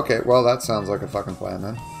tower. Okay, well that sounds like a fucking plan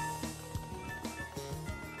then.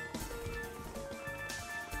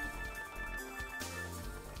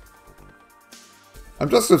 I'm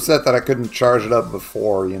just upset that I couldn't charge it up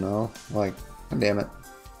before, you know? Like, damn it.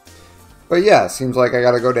 But yeah, seems like I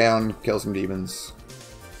gotta go down, kill some demons.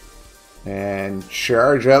 And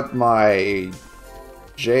charge up my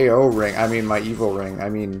J.O. ring. I mean, my evil ring. I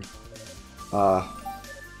mean,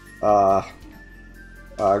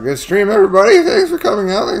 good stream, everybody. Thanks for coming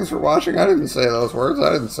out. Thanks for watching. I didn't say those words.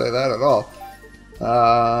 I didn't say that at all.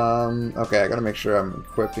 Okay, I gotta make sure I'm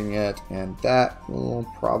equipping it, and that will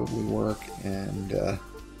probably work, and,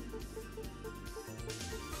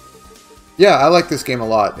 yeah, I like this game a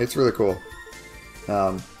lot. It's really cool.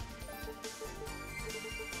 Oh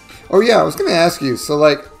yeah, I was gonna ask you, so,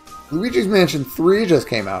 like, Luigi's Mansion 3 just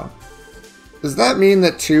came out. Does that mean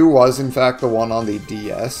that 2 was, in fact, the one on the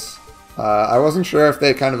DS? I wasn't sure if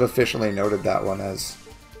they kind of officially noted that one as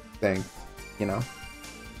thing, you know?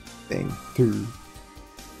 Thing 2.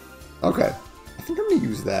 Okay. I think I'm going to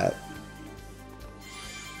use that.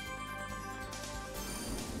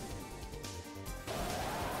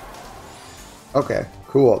 Okay,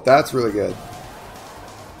 cool. That's really good.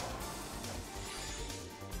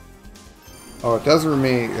 Oh, it does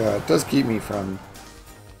remain, it does keep me from...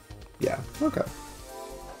 Yeah, okay.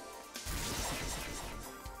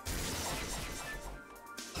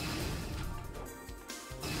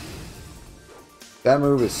 That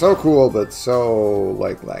move is so cool, but so,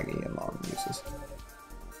 like, laggy and long uses.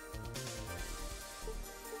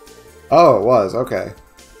 Oh, it was. Okay.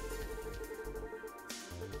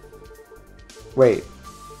 Wait.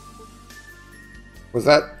 Was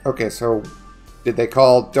that... Okay, so... Did they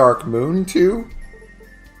call Dark Moon 2? You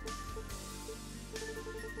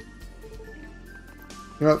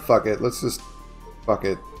know what? Fuck it. Let's just... Fuck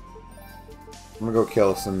it. I'm gonna go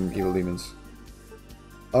kill some evil demons.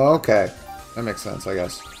 Oh, okay. That makes sense, I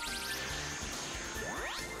guess.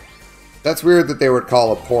 That's weird that they would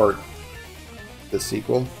call a port the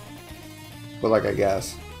sequel. But, like, I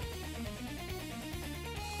guess.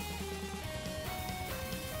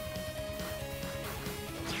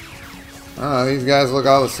 Oh, these guys look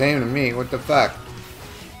all the same to me. What the fuck?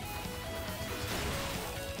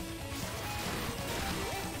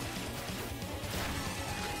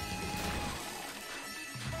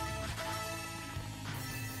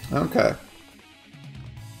 Okay.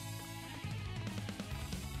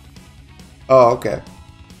 Oh, okay.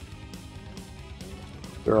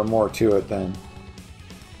 There are more to it then.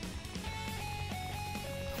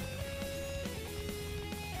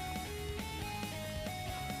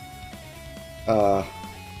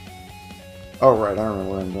 Oh, right, I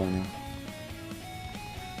remember where I'm going now.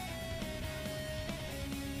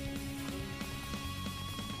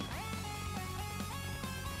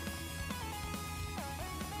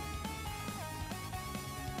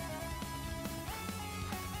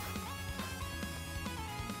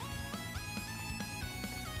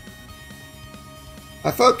 I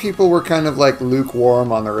thought people were kind of like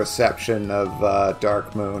lukewarm on the reception of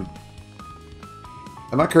Dark Moon.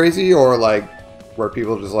 Am I crazy, or like were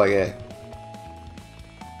people just like, eh?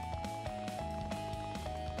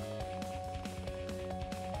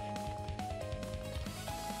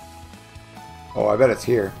 Oh, I bet it's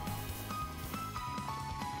here.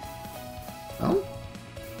 Oh?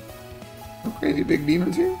 No crazy big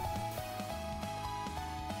demons here?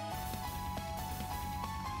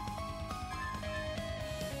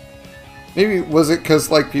 Maybe, was it because,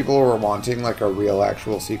 like, people were wanting, like, a real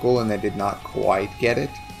actual sequel and they did not quite get it?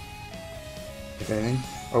 If anything?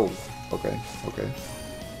 Oh, okay, okay.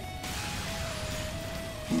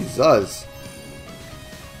 Jesus.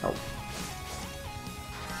 Oh.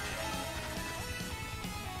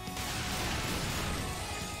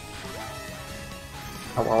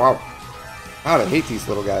 Ow, ow, ow. God, I hate these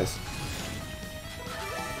little guys.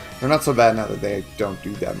 They're not so bad now that they don't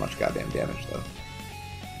do that much goddamn damage, though.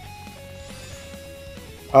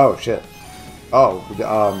 Oh, shit. Oh,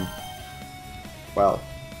 well.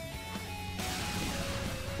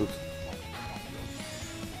 Oops.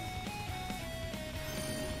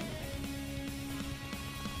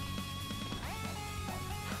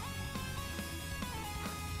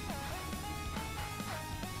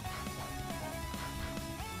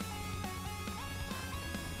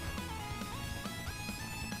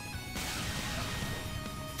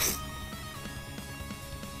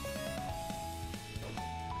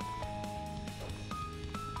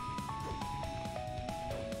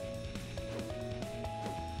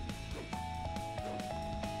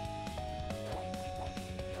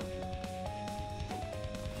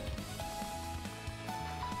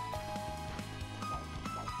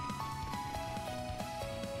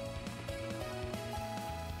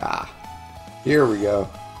 Ah, here we go.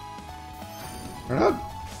 They're not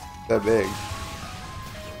that big.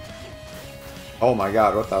 Oh my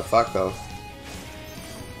god, what the fuck though?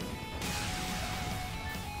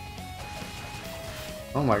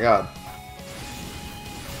 Oh my god.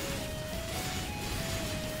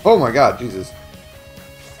 Oh my god, Jesus.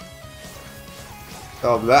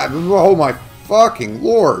 Oh, that, oh my fucking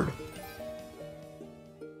lord.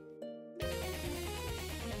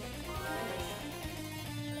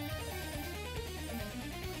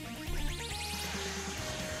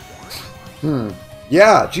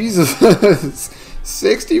 Yeah, Jesus.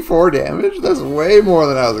 64 damage? That's way more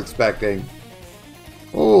than I was expecting.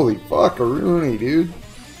 Holy fuckaroonie, dude.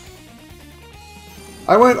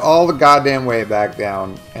 I went all the goddamn way back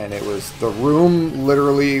down, and it was the room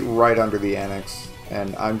literally right under the annex,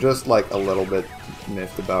 and I'm just like a little bit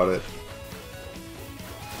miffed about it.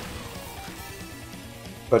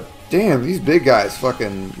 But damn, these big guys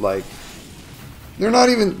fucking, like, they're not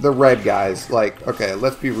even the red guys. Like, okay,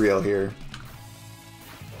 let's be real here.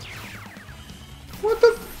 What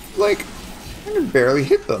the, like, I can barely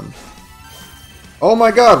hit them. Oh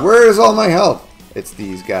my god, where is all my health? It's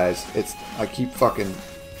these guys. I keep fucking,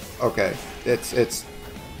 okay, it's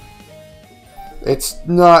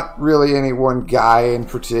not really any one guy in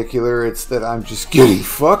particular, it's that I'm just getting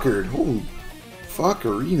fuckered. Holy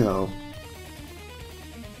fuckerino.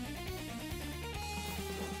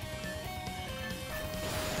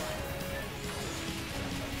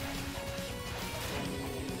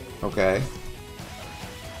 Okay.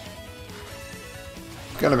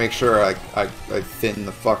 Gotta make sure I thin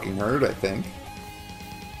the fucking herd, I think.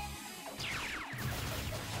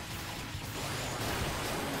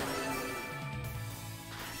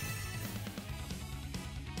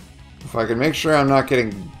 If I can make sure I'm not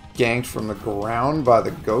getting ganked from the ground by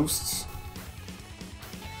the ghosts.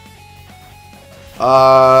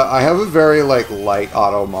 I have a very, like, light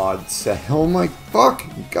auto mod set. Oh my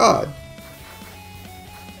fucking god.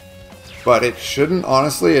 But it shouldn't,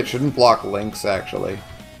 honestly, it shouldn't block links, actually.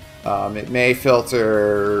 It may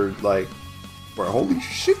filter, like, where, holy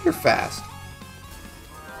shit, you're fast.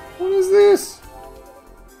 What is this?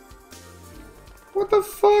 What the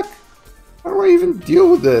fuck? How do I even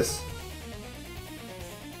deal with this?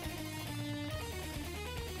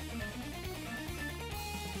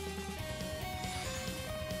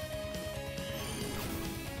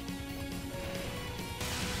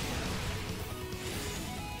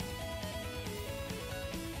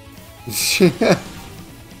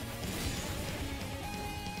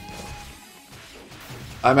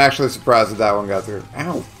 I'm actually surprised that one got through.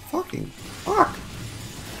 Ow, fucking fuck.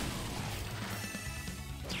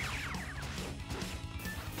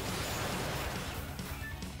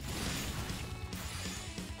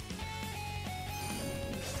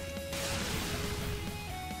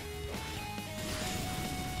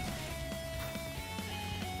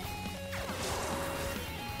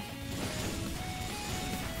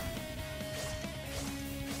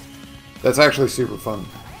 That's actually super fun.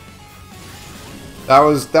 That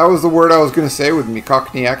was the word I was gonna say with me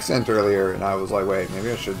Cockney accent earlier, and I was like, wait,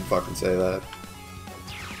 maybe I shouldn't fucking say that.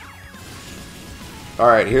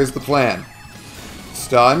 Alright, here's the plan.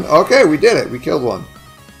 Stun. Okay, we did it. We killed one.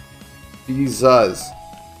 Jesus.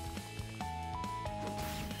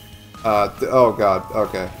 Oh god.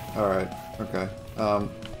 Okay. Alright. Okay.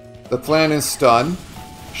 The plan is stun.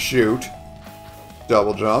 Shoot.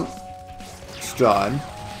 Double jump. Stun.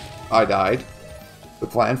 I died. The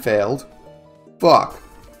plan failed. Fuck.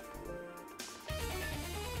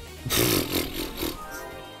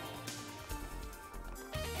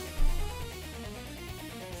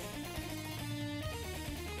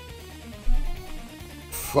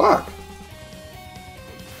 Fuck.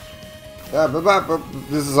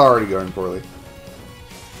 This is already going poorly.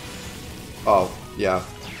 Oh, yeah.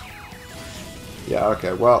 Yeah,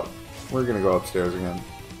 okay, well, we're gonna go upstairs again.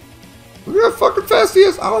 Look at how fucking fast he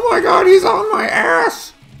is! Oh my god, he's on my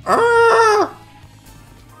ass! Ah!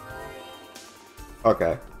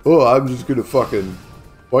 Okay. Oh, I'm just gonna fucking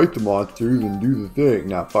fight the monsters and do the thing.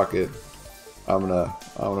 Nah, fuck it. I'm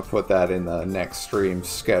gonna put that in the next stream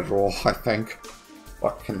schedule, I think.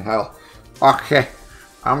 Fucking hell. Okay.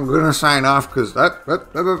 I'm gonna sign off because that.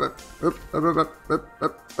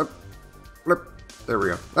 There we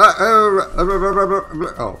go.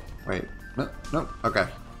 Oh, wait. No. Okay.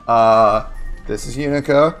 This is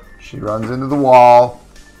Unica. She runs into the wall.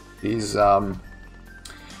 These,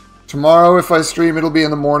 tomorrow, if I stream, it'll be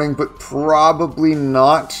in the morning, but probably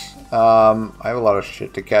not. I have a lot of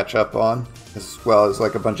shit to catch up on, as well as,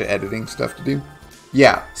 like, a bunch of editing stuff to do.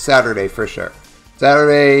 Yeah, Saturday for sure.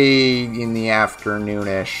 Saturday in the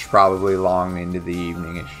afternoonish, probably long into the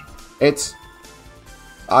eveningish.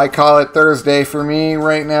 I call it Thursday for me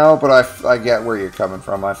right now, but I get where you're coming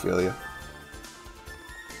from. I feel you.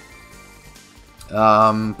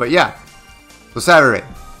 But yeah. So Saturday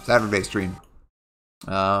stream.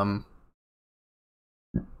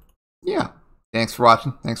 Yeah. Thanks for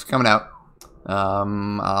watching. Thanks for coming out.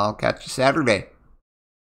 I'll catch you Saturday.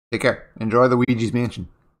 Take care. Enjoy the Luigi's Mansion.